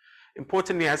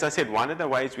 Importantly, as I said, one of the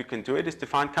ways we can do it is to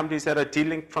find companies that are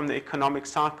dealing from the economic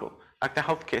cycle, like the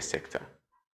healthcare sector.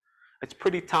 It's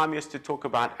pretty timeless to talk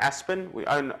about Aspen. We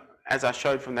own, as I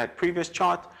showed from that previous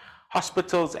chart,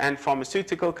 hospitals and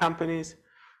pharmaceutical companies.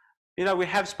 You know, we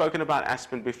have spoken about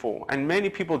Aspen before, and many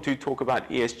people do talk about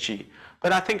ESG,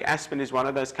 but I think Aspen is one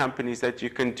of those companies that you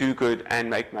can do good and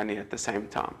make money at the same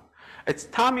time. It's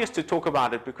timeless to talk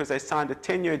about it because they signed a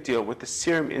 10-year deal with the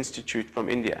Serum Institute from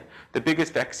India, the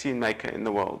biggest vaccine maker in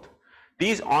the world.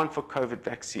 These aren't for COVID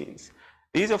vaccines.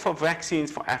 These are for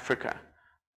vaccines for Africa,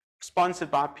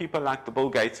 sponsored by people like the Bill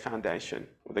Gates Foundation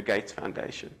or the Gates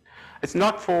Foundation. It's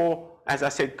not for, as I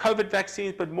said, COVID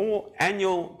vaccines, but more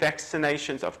annual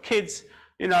vaccinations of kids.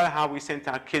 You know how we sent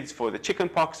our kids for the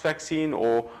chickenpox vaccine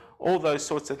or all those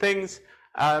sorts of things.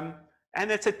 And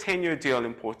it's a 10-year deal,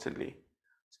 importantly.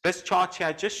 This chart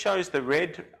here just shows the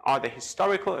red are the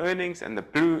historical earnings and the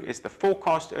blue is the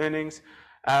forecast earnings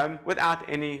without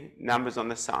any numbers on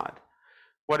the side.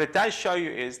 What it does show you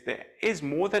is there is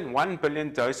more than 1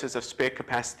 billion doses of spare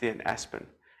capacity in Aspen.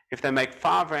 If they make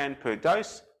 5 rand per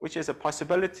dose, which is a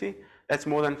possibility, that's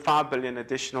more than 5 billion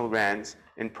additional rands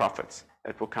in profits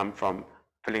that will come from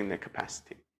filling their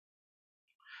capacity.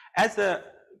 As the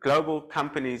global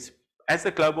companies, as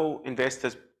the global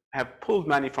investors have pulled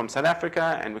money from South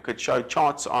Africa, and we could show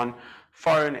charts on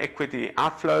foreign equity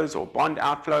outflows or bond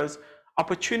outflows,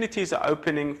 opportunities are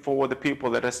opening for the people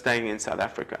that are staying in South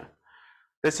Africa.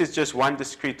 This is just one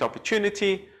discrete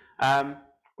opportunity.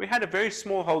 We had a very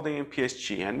small holding in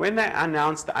PSG, and when they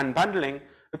announced the unbundling,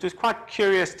 it was quite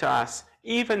curious to us,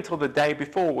 even till the day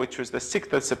before, which was the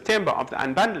 6th of September of the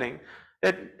unbundling,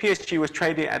 that PSG was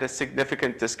trading at a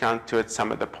significant discount to its sum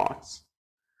of the parts.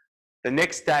 The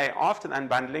next day after the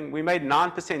unbundling, we made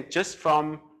 9% just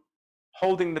from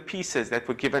holding the pieces that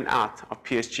were given out of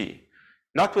PSG,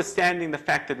 notwithstanding the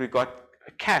fact that we got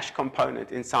a cash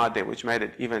component inside there, which made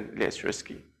it even less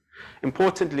risky.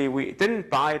 Importantly, we didn't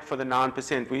buy it for the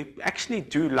 9%. We actually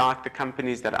do like the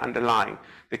companies that are underlying,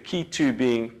 the key two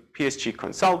being PSG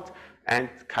Consult and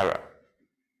Curro.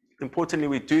 Importantly,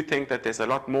 we do think that there's a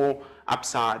lot more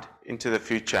upside into the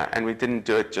future, and we didn't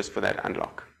do it just for that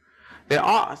unlock. There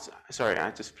are, sorry,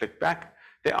 I just flicked back.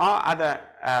 There are other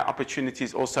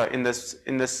opportunities also in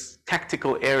this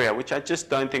tactical area, which I just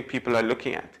don't think people are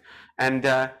looking at. And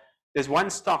there's one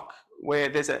stock where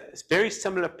there's a very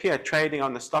similar peer trading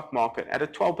on the stock market at a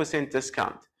 12%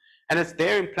 discount. And it's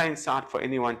there in plain sight for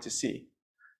anyone to see.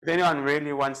 If anyone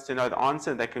really wants to know the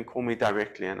answer, they can call me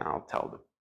directly and I'll tell them.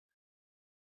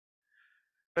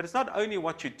 But it's not only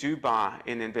what you do buy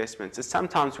in investments, it's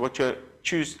sometimes what you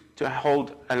choose to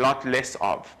hold a lot less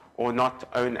of or not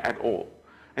own at all.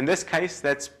 In this case,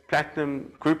 that's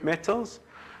platinum group metals.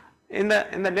 In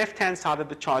the left-hand side of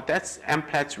the chart, that's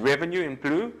Amplat's revenue in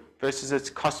blue versus its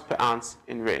cost per ounce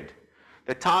in red.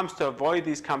 The times to avoid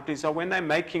these companies are when they're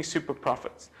making super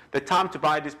profits. The time to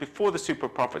buy it is before the super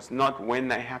profits, not when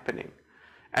they're happening.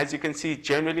 As you can see,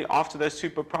 generally after those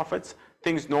super profits,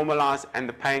 things normalize and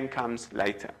the pain comes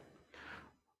later.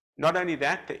 Not only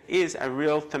that, there is a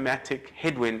real thematic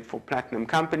headwind for platinum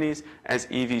companies as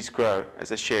EVs grow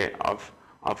as a share of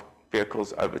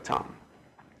vehicles over time.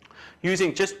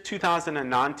 Using just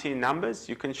 2019 numbers,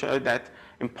 you can show that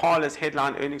Impala's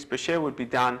headline earnings per share would be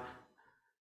down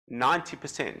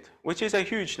 90%, which is a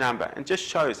huge number and just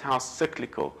shows how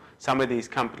cyclical some of these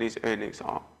companies' earnings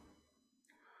are.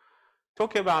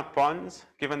 Talking about bonds,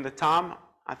 given the time,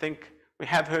 I think we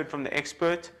have heard from the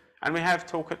expert, and we have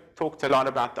talked a lot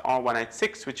about the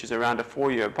R186, which is around a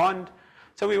 4-year bond,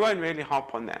 so we won't really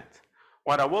hop on that.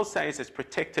 What I will say is it's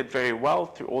protected very well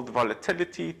through all the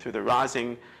volatility, through the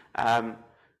rising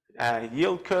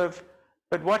yield curve.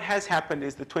 But what has happened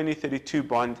is the 2032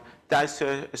 bond does,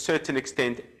 to a certain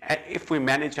extent, if we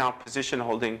manage our position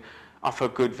holding, offer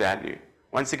good value.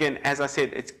 Once again, as I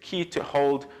said, it's key to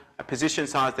hold a position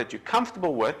size that you're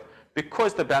comfortable with,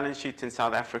 because the balance sheet in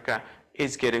South Africa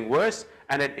is getting worse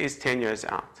and it is 10 years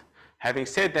out. Having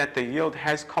said that, the yield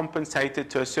has compensated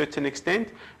to a certain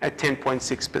extent at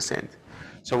 10.6%.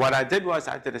 So what I did was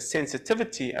I did a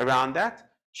sensitivity around that,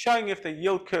 showing if the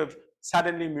yield curve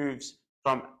suddenly moves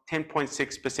from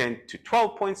 10.6% to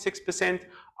 12.6%.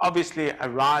 Obviously, a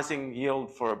rising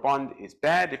yield for a bond is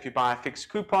bad if you buy a fixed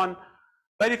coupon.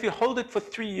 But if you hold it for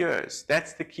 3 years,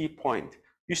 that's the key point.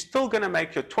 You're still going to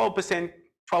make your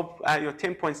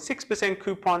 10.6%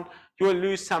 coupon. You will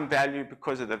lose some value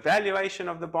because of the valuation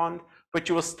of the bond, but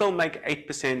you will still make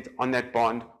 8% on that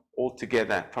bond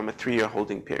altogether from a 3-year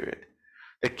holding period.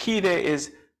 The key there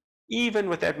is, even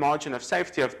with that margin of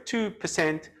safety of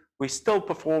 2%, we still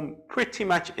perform pretty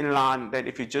much in line that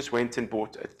if you just went and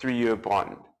bought a 3-year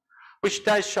bond, which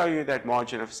does show you that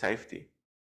margin of safety.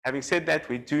 Having said that,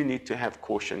 we do need to have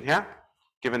caution here,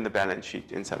 given the balance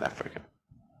sheet in South Africa.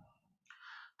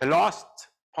 The last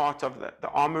part of the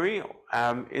armory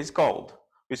is gold.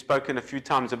 We've spoken a few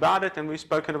times about it, and we've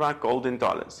spoken about gold in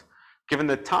dollars. Given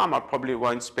the time, I probably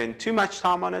won't spend too much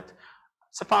time on it.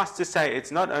 Suffice to say, it's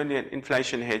not only an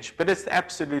inflation hedge, but it's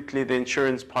absolutely the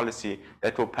insurance policy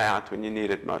that will pay out when you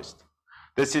need it most.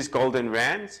 This is gold in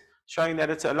rands, showing that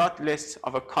it's a lot less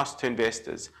of a cost to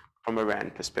investors from a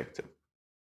rand perspective.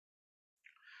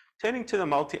 Turning to the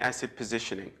multi-asset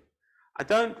positioning,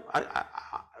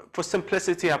 for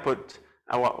simplicity, I put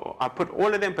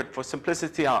all of them, but for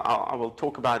simplicity, I will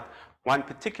talk about one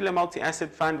particular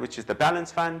multi-asset fund, which is the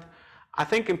Balance Fund. I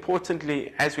think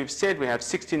importantly, as we've said, we have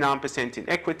 69% in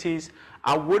equities.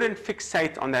 I wouldn't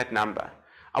fixate on that number.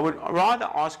 I would rather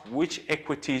ask which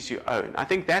equities you own. I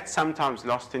think that's sometimes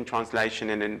lost in translation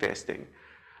in investing.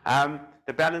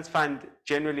 The Balance Fund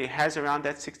generally has around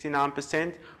that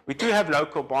 69%. We do have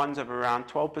local bonds of around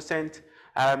 12%.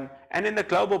 And in the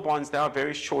global bonds, they are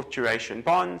very short duration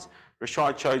bonds.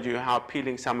 Rashad showed you how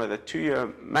appealing some of the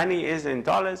 2-year money is in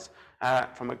dollars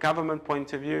from a government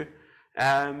point of view.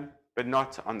 But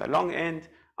not on the long end.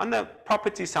 On the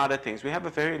property side of things, we have a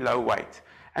very low weight.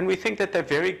 And we think that they're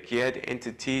very geared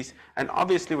entities, and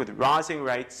obviously with rising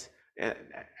rates,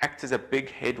 act as a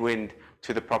big headwind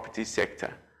to the property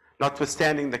sector,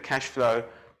 notwithstanding the cash flow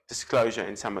disclosure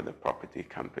in some of the property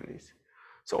companies.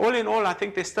 So all in all, I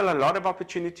think there's still a lot of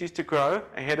opportunities to grow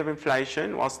ahead of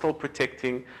inflation while still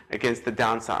protecting against the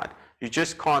downside. You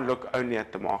just can't look only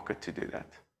at the market to do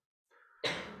that.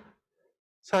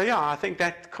 So yeah, I think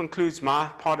that concludes my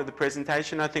part of the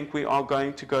presentation. I think we are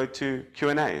going to go to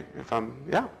Q&A.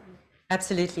 Yeah.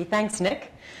 Absolutely. Thanks,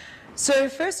 Nick. So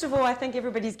first of all, I think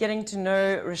everybody's getting to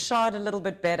know Rashad a little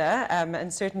bit better,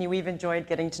 and certainly we've enjoyed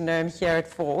getting to know him here at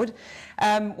Foord.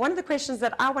 One of the questions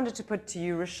that I wanted to put to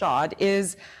you, Rashad,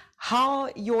 is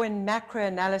how your macro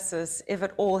analysis, if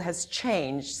at all, has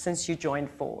changed since you joined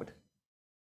Foord.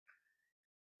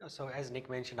 So as Nick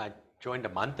mentioned, I joined a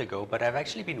month ago, but I've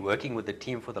actually been working with the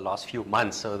team for the last few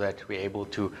months so that we're able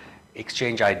to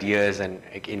exchange ideas and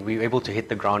again, we're able to hit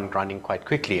the ground running quite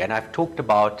quickly. And I've talked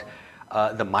about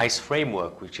the MICE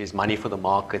framework, which is money for the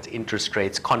markets, interest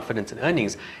rates, confidence and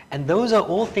earnings. And those are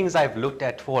all things I've looked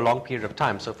at for a long period of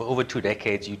time. So for over 2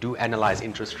 decades, you do analyze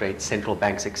interest rates, central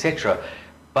banks, etc.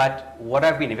 But what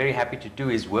I've been very happy to do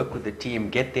is work with the team,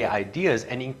 get their ideas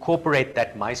and incorporate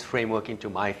that MICE framework into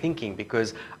my thinking,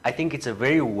 because I think it's a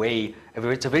very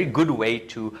good way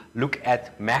to look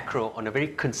at macro on a very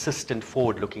consistent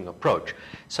forward-looking approach.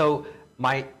 So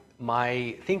my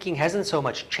thinking hasn't so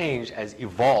much changed as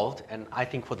evolved, and I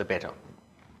think for the better.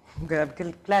 Good.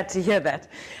 I'm glad to hear that.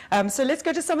 So let's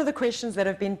go to some of the questions that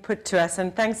have been put to us,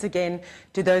 and thanks again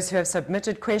to those who have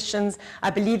submitted questions.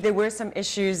 I believe there were some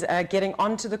issues getting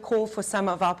onto the call for some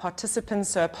of our participants,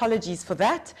 so apologies for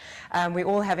that. We're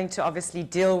all having to obviously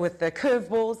deal with the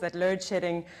curveballs that load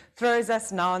shedding throws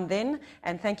us now and then,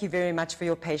 and thank you very much for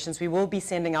your patience. We will be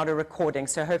sending out a recording,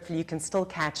 so hopefully you can still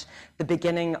catch the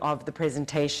beginning of the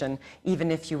presentation,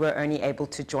 even if you were only able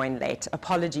to join late.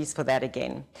 Apologies for that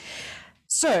again.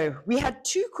 So we had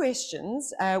 2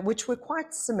 questions which were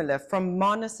quite similar from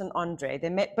Manus and Andre. They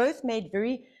both made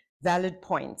very valid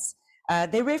points.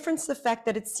 They reference the fact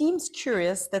that it seems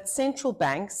curious that central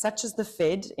banks, such as the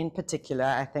Fed in particular,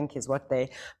 I think is what they're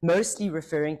mostly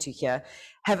referring to here,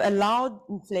 have allowed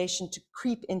inflation to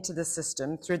creep into the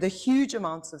system through the huge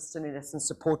amounts of stimulus and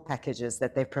support packages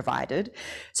that they've provided.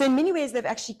 So in many ways, they've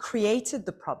actually created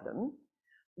the problem.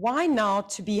 Why now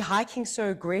to be hiking so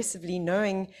aggressively,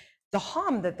 knowing the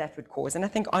harm that that would cause? And I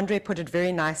think Andre put it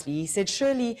very nicely. He said,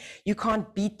 surely you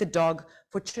can't beat the dog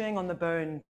for chewing on the bone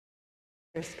in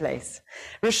the first place.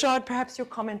 Rashad, perhaps your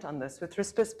comment on this with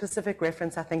specific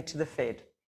reference, I think, to the Fed.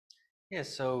 Yes,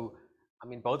 so, I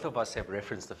mean, both of us have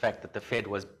referenced the fact that the Fed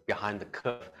was behind the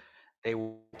curve. They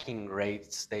were hiking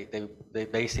rates. They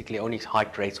basically only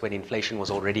hiked rates when inflation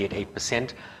was already at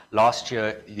 8%. Last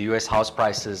year, the US house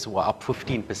prices were up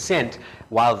 15%,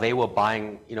 while they were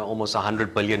buying, almost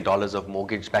 $100 billion of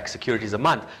mortgage-backed securities a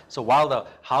month. So while the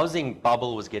housing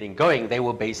bubble was getting going, they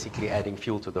were basically adding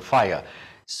fuel to the fire.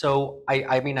 So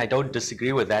I mean, I don't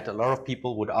disagree with that. A lot of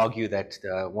people would argue that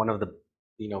one of the,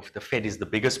 the Fed is the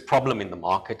biggest problem in the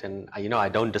market, and I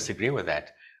don't disagree with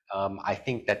that. I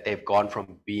think that they've gone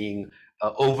from being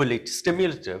overly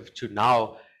stimulative to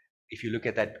now, if you look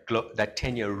at that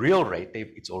 10-year real rate,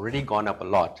 it's already gone up a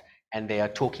lot, and they are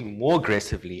talking more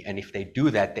aggressively. And if they do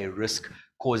that, they risk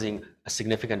causing a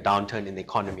significant downturn in the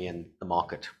economy and the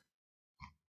market.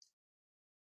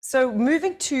 So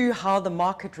moving to how the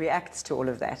market reacts to all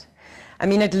of that. I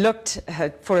mean, it looked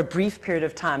for a brief period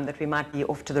of time that we might be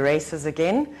off to the races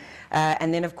again.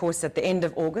 And then, of course, at the end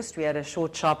of August, we had a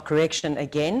short, sharp correction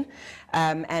again.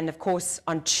 And of course,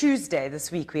 on Tuesday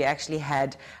this week, we actually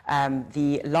had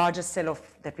the largest sell-off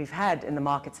that we've had in the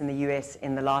markets in the US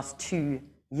in the last 2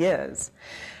 years.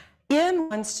 Ian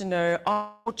wants to know,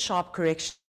 are sharp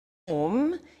correction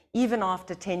form even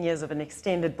after 10 years of an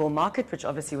extended bull market, which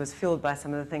obviously was fueled by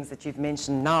some of the things that you've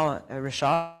mentioned now,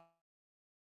 Rashad,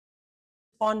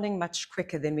 responding much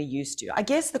quicker than we used to? I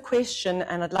guess the question,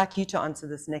 and I'd like you to answer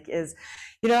this, Nick, is,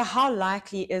 how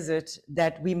likely is it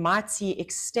that we might see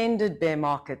extended bear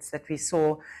markets that we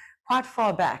saw quite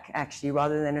far back, actually,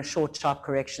 rather than a short, sharp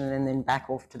correction and then back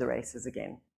off to the races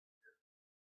again?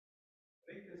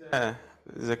 I think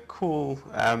there's a cool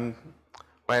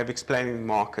way of explaining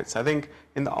markets. I think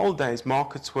in the old days,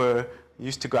 markets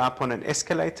used to go up on an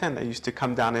escalator and they used to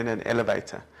come down in an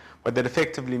elevator. What that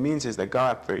effectively means is they go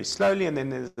up very slowly and then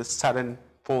there's a sudden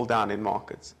fall down in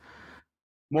markets.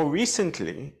 More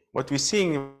recently, what we're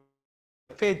seeing,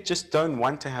 the Fed just don't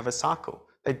want to have a cycle.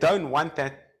 They don't want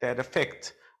that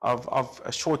effect of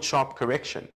a short, sharp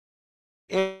correction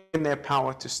in their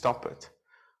power to stop it.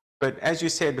 But as you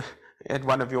said at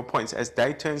one of your points, as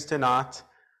day turns to night,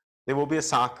 there will be a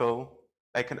cycle.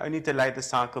 They can only delay the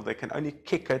cycle. They can only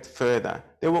kick it further.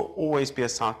 There will always be a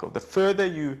cycle.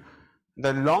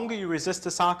 The longer you resist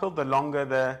the cycle, the longer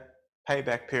the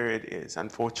payback period is,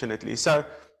 unfortunately. So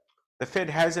the Fed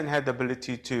hasn't had the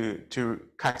ability to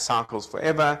cut cycles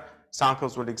forever.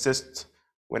 Cycles will exist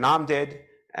when I'm dead,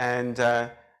 and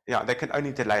they can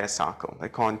only delay a cycle. They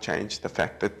can't change the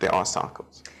fact that there are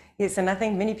cycles. Yes, and I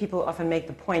think many people often make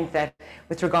the point that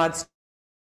with regards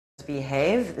to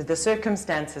behave, the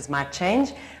circumstances might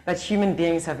change, but human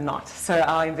beings have not. So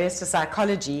our investor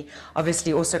psychology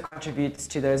obviously also contributes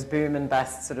to those boom and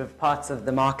bust sort of parts of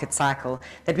the market cycle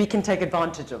that we can take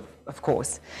advantage of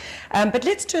course. But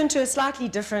let's turn to a slightly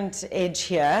different edge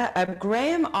here.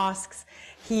 Graham asks,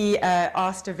 he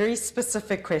asked a very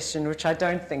specific question, which I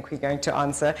don't think we're going to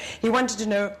answer. He wanted to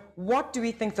know, what do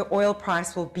we think the oil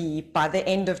price will be by the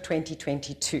end of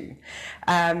 2022?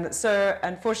 So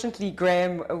unfortunately,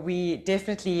 Graham, we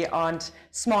definitely aren't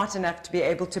smart enough to be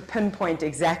able to pinpoint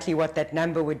exactly what that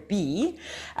number would be.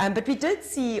 But we did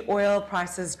see oil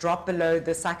prices drop below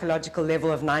the psychological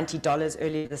level of $90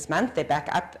 earlier this month. They're back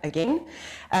up again.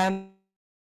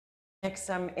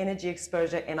 Some energy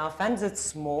exposure in our funds. It's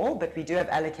small, but we do have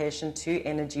allocation to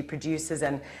energy producers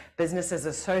and businesses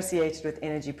associated with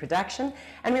energy production.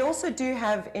 And we also do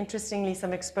have, interestingly,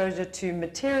 some exposure to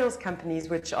materials companies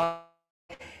which are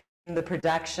in the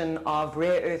production of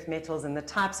rare earth metals and the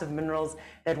types of minerals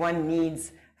that one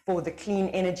needs for the clean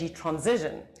energy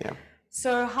transition. Yeah.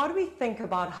 So how do we think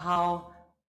about how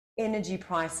energy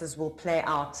prices will play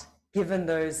out given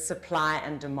those supply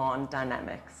and demand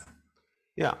dynamics?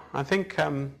 Yeah, I think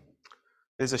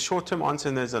there's a short-term answer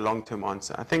and there's a long-term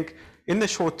answer. I think in the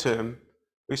short term,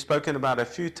 we've spoken about a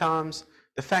few times,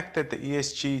 the fact that the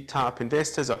ESG type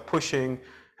investors are pushing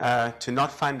to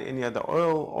not fund any of the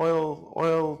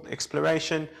oil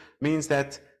exploration means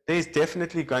that there's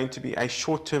definitely going to be a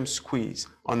short-term squeeze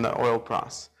on the oil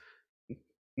price.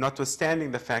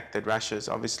 Notwithstanding the fact that Russia's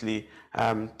obviously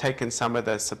taken some of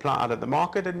the supply out of the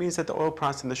market, it means that the oil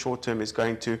price in the short term is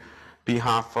going to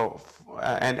behalf of,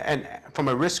 and from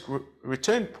a risk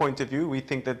return point of view, we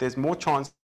think that there's more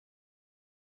chance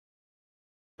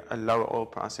a lower oil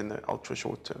price in the ultra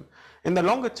short term. In the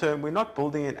longer term, we're not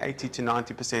building in 80 to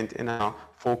 90% in our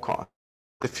forecast.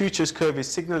 The futures curve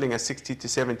is signaling a 60 to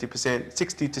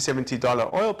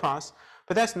 $70 oil price,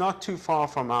 but that's not too far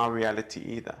from our reality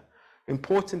either.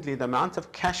 Importantly, the amount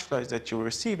of cash flows that you'll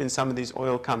receive in some of these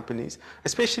oil companies,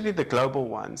 especially the global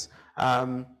ones,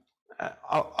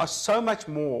 are so much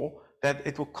more that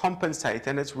it will compensate,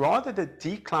 and it's rather the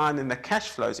decline in the cash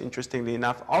flows, interestingly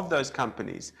enough, of those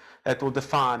companies that will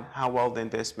define how well the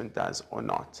investment does or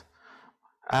not.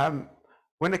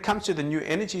 When it comes to the new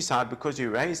energy side, because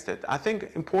you raised it, I think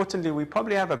importantly we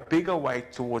probably have a bigger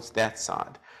weight towards that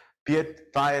side, be it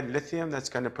via lithium that's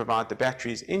going to provide the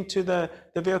batteries into the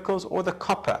vehicles, or the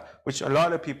copper, which a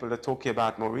lot of people are talking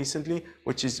about more recently,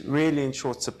 which is really in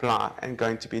short supply and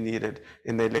going to be needed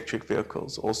in the electric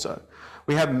vehicles also.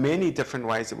 We have many different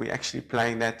ways that we're actually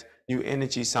playing that new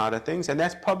energy side of things, and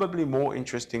that's probably more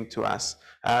interesting to us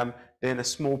than a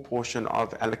small portion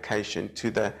of allocation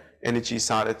to the energy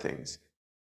side of things.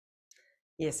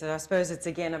 Yes, so I suppose it's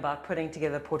again about putting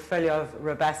together a portfolio of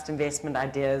robust investment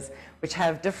ideas which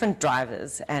have different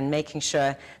drivers, and making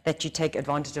sure that you take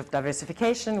advantage of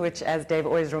diversification, which, as Dave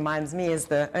always reminds me, is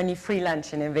the only free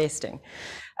lunch in investing.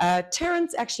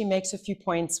 Terence actually makes a few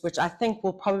points which I think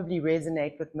will probably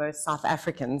resonate with most South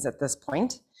Africans at this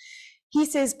point. He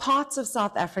says parts of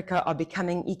South Africa are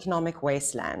becoming economic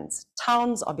wastelands.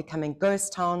 Towns are becoming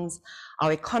ghost towns.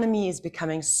 Our economy is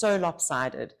becoming so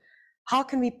lopsided. How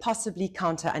can we possibly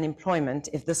counter unemployment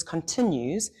if this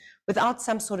continues without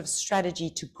some sort of strategy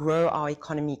to grow our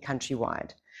economy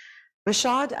countrywide?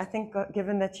 Rashad, I think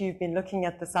given that you've been looking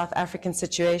at the South African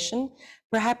situation,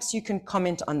 perhaps you can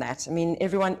comment on that. I mean,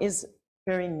 everyone is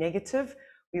very negative.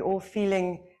 We're all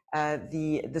feeling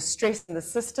the stress in the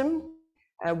system.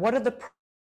 What are the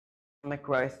economic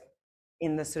growth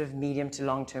in the sort of medium to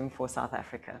long term for South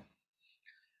Africa?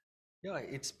 Yeah,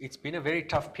 it's been a very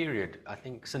tough period. I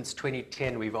think since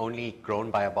 2010, we've only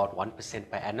grown by about 1%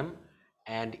 per annum.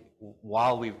 And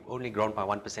while we've only grown by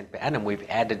 1% per annum, we've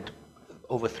added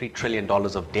over $3 trillion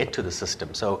of debt to the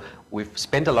system. So we've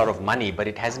spent a lot of money, but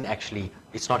it hasn't actually,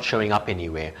 it's not showing up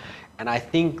anywhere. And I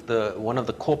think one of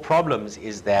the core problems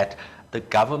is that the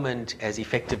government has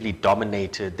effectively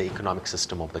dominated the economic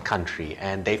system of the country,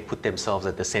 and they've put themselves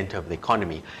at the center of the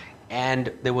economy.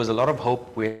 And there was a lot of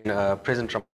hope when President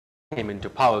Trump came into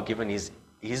power, given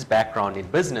his background in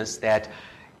business, that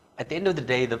at the end of the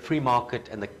day, the free market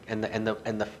and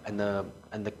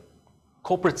the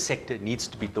corporate sector needs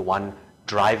to be the one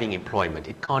driving employment.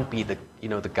 It can't be the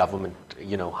government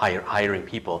hiring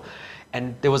people.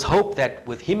 And there was hope that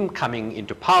with him coming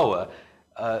into power,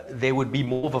 there would be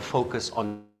more of a focus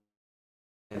on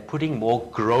putting more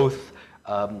growth,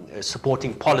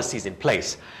 supporting policies in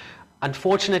place.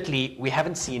 Unfortunately, we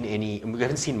haven't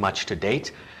seen much to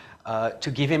date.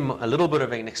 To give him a little bit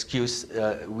of an excuse,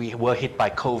 we were hit by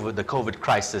the COVID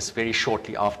crisis very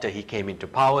shortly after he came into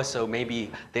power, so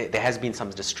maybe there has been some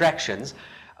distractions,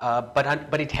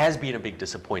 but it has been a big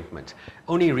disappointment.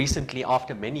 Only recently,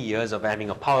 after many years of having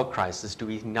a power crisis, do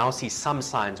we now see some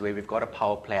signs where we've got a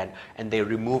power plan and they're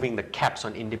removing the caps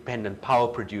on independent power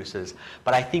producers.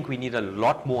 But I think we need a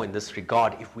lot more in this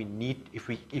regard if we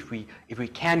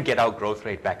can get our growth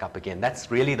rate back up again.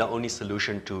 That's really the only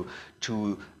solution to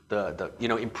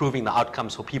improving the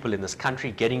outcomes for people in this country,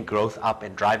 getting growth up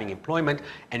and driving employment,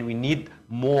 and we need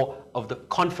more of the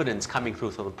confidence coming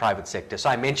through from the private sector. So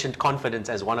I mentioned confidence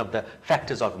as one of the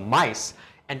factors of MICE,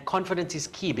 and confidence is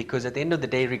key because at the end of the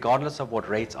day, regardless of what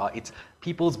rates are, it's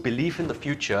people's belief in the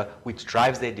future which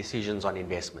drives their decisions on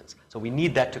investments. So we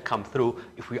need that to come through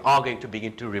if we are going to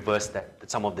begin to reverse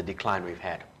some of the decline we've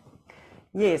had.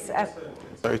 Yes.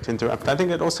 Sorry to interrupt. I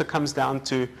think it also comes down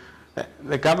to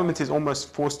the government is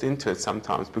almost forced into it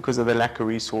sometimes because of the lack of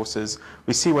resources.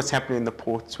 We see what's happening in the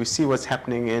ports. We see what's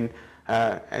happening in,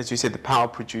 as you said, the power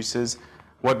producers.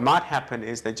 What might happen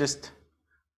is they just,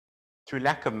 through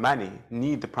lack of money,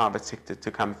 need the private sector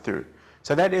to come through.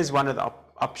 So that is one of the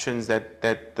options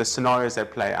that the scenarios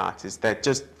that play out, is that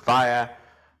just via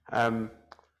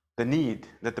the need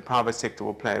that the private sector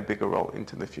will play a bigger role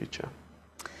into the future.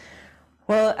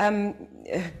 Well,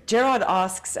 Gerard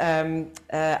asks,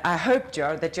 I hope,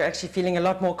 Gerard, that you're actually feeling a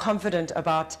lot more confident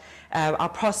about our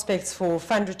prospects for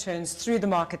fund returns through the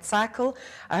market cycle.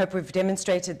 I hope we've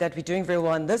demonstrated that we're doing very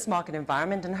well in this market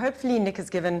environment, and hopefully Nick has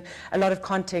given a lot of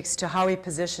context to how we're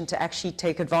positioned to actually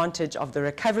take advantage of the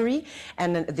recovery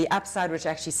and the upside which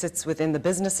actually sits within the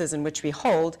businesses in which we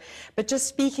hold. But just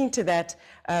speaking to that,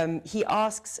 he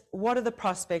asks, what are the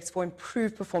prospects for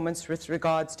improved performance with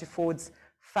regards to Foord's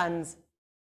funds?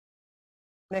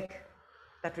 Nick,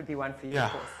 that would be one for you, of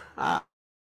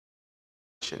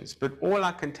course. But all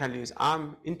I can tell you is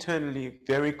I'm internally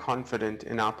very confident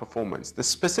in our performance. The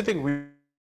specific we're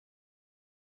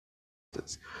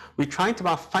trying to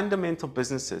buy fundamental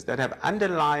businesses that have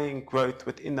underlying growth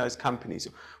within those companies.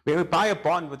 We buy a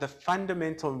bond with a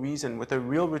fundamental reason, with a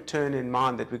real return in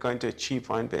mind that we're going to achieve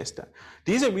for our investor.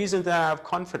 These are reasons that I have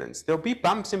confidence. There'll be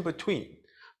bumps in between.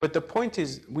 But the point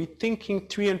is, we're thinking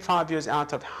 3 and 5 years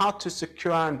out of how to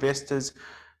secure our investors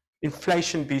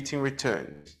inflation-beating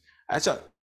returns. And so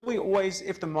we always,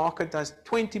 if the market does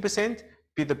 20%,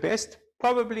 be the best.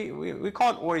 Probably, we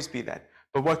can't always be that.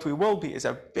 But what we will be is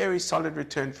a very solid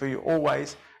return for you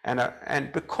always,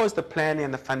 and because the planning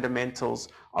and the fundamentals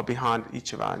are behind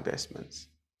each of our investments.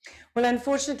 Well,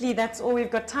 unfortunately, that's all we've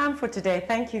got time for today.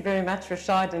 Thank you very much,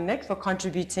 Rashad and Nick, for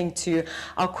contributing to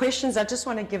our questions. I just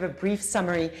want to give a brief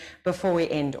summary before we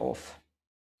end off.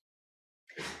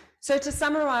 So to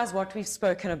summarize what we've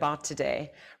spoken about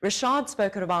today, Rashad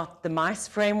spoken about the MICE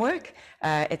framework.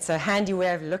 It's a handy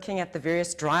way of looking at the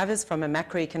various drivers from a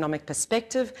macroeconomic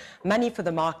perspective: money for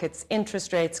the markets,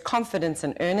 interest rates, confidence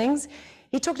and earnings.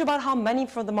 He talked about how money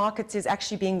from the markets is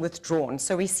actually being withdrawn.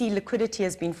 So we see liquidity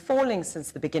has been falling since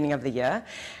the beginning of the year.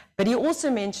 But he also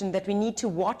mentioned that we need to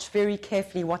watch very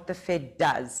carefully what the Fed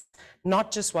does,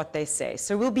 not just what they say.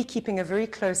 So we'll be keeping a very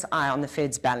close eye on the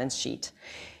Fed's balance sheet.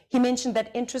 He mentioned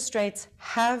that interest rates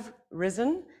have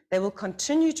risen. They will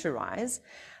continue to rise.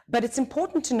 But it's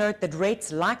important to note that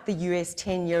rates like the US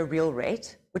 10-year real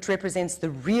rate, which represents the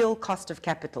real cost of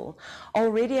capital, are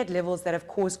already at levels that have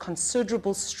caused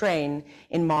considerable strain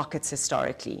in markets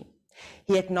historically.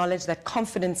 He acknowledged that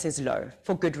confidence is low,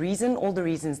 for good reason, all the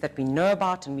reasons that we know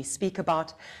about and we speak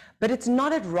about, but it's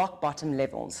not at rock bottom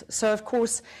levels. So of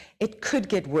course, it could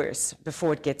get worse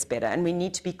before it gets better, and we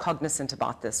need to be cognizant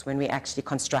about this when we actually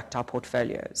construct our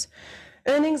portfolios.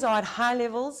 Earnings are at high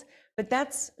levels, but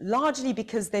that's largely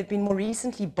because they've been more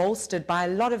recently bolstered by a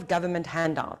lot of government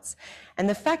handouts. And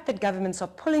the fact that governments are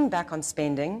pulling back on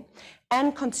spending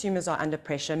and consumers are under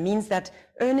pressure means that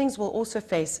earnings will also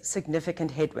face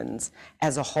significant headwinds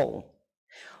as a whole.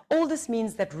 All this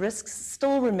means that risks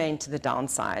still remain to the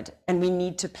downside, and we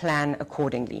need to plan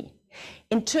accordingly.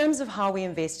 In terms of how we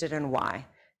invested and why,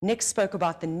 Nick spoke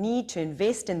about the need to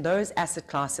invest in those asset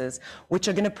classes which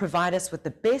are going to provide us with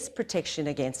the best protection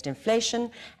against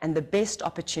inflation and the best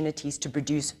opportunities to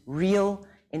produce real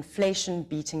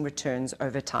inflation-beating returns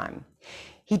over time.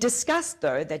 He discussed,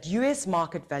 though, that US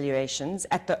market valuations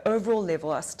at the overall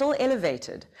level are still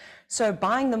elevated, so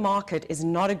buying the market is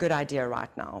not a good idea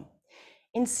right now.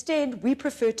 Instead, we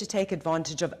prefer to take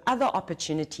advantage of other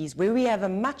opportunities where we have a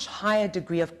much higher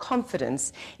degree of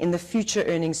confidence in the future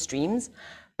earning streams,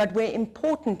 but where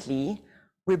importantly,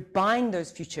 we're buying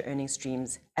those future earning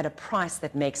streams at a price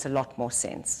that makes a lot more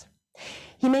sense.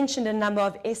 He mentioned a number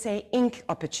of SA Inc.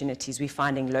 opportunities we're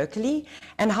finding locally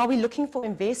and how we're looking for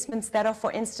investments that are,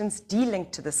 for instance,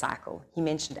 de-linked to the cycle. He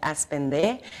mentioned Aspen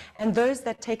there, and those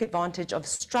that take advantage of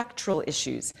structural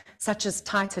issues, such as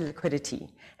tighter liquidity,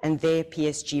 and there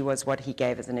PSG was what he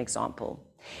gave as an example.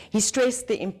 He stressed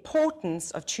the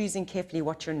importance of choosing carefully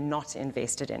what you're not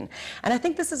invested in. And I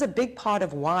think this is a big part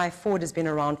of why Foord has been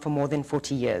around for more than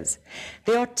 40 years.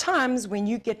 There are times when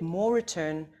you get more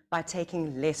return by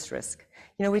taking less risk.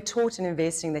 You know, we're taught in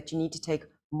investing that you need to take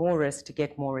more risk to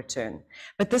get more return.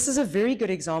 But this is a very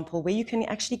good example where you can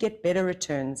actually get better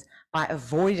returns by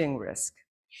avoiding risk.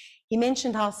 He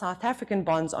mentioned how South African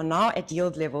bonds are now at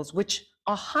yield levels which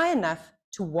are high enough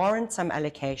to warrant some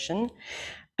allocation,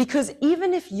 because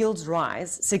even if yields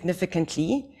rise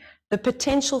significantly, the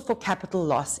potential for capital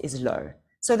loss is low.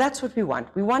 So that's what we want.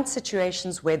 We want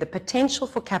situations where the potential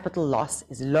for capital loss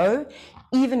is low,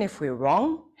 even if we're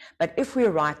wrong, but if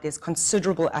we're right, there's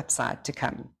considerable upside to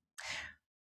come.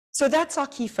 So that's our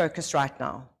key focus right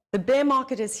now. The bear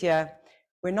market is here.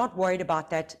 We're not worried about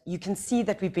that. You can see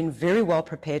that we've been very well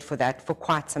prepared for that for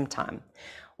quite some time.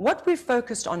 What we're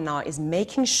focused on now is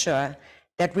making sure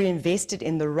that we're invested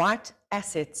in the right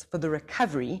assets for the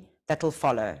recovery that will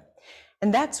follow.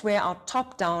 And that's where our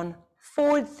top-down,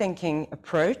 forward-thinking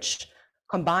approach,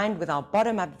 combined with our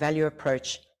bottom-up value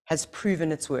approach, has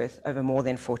proven its worth over more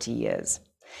than 40 years.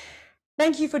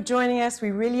 Thank you for joining us.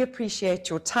 We really appreciate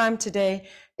your time today.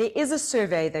 There is a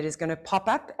survey that is going to pop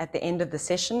up at the end of the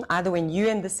session, either when you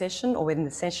end the session or when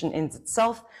the session ends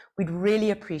itself. We'd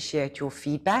really appreciate your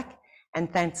feedback.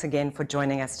 And thanks again for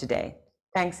joining us today.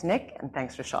 Thanks, Nick, and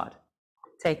thanks, Rashad.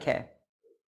 Take care.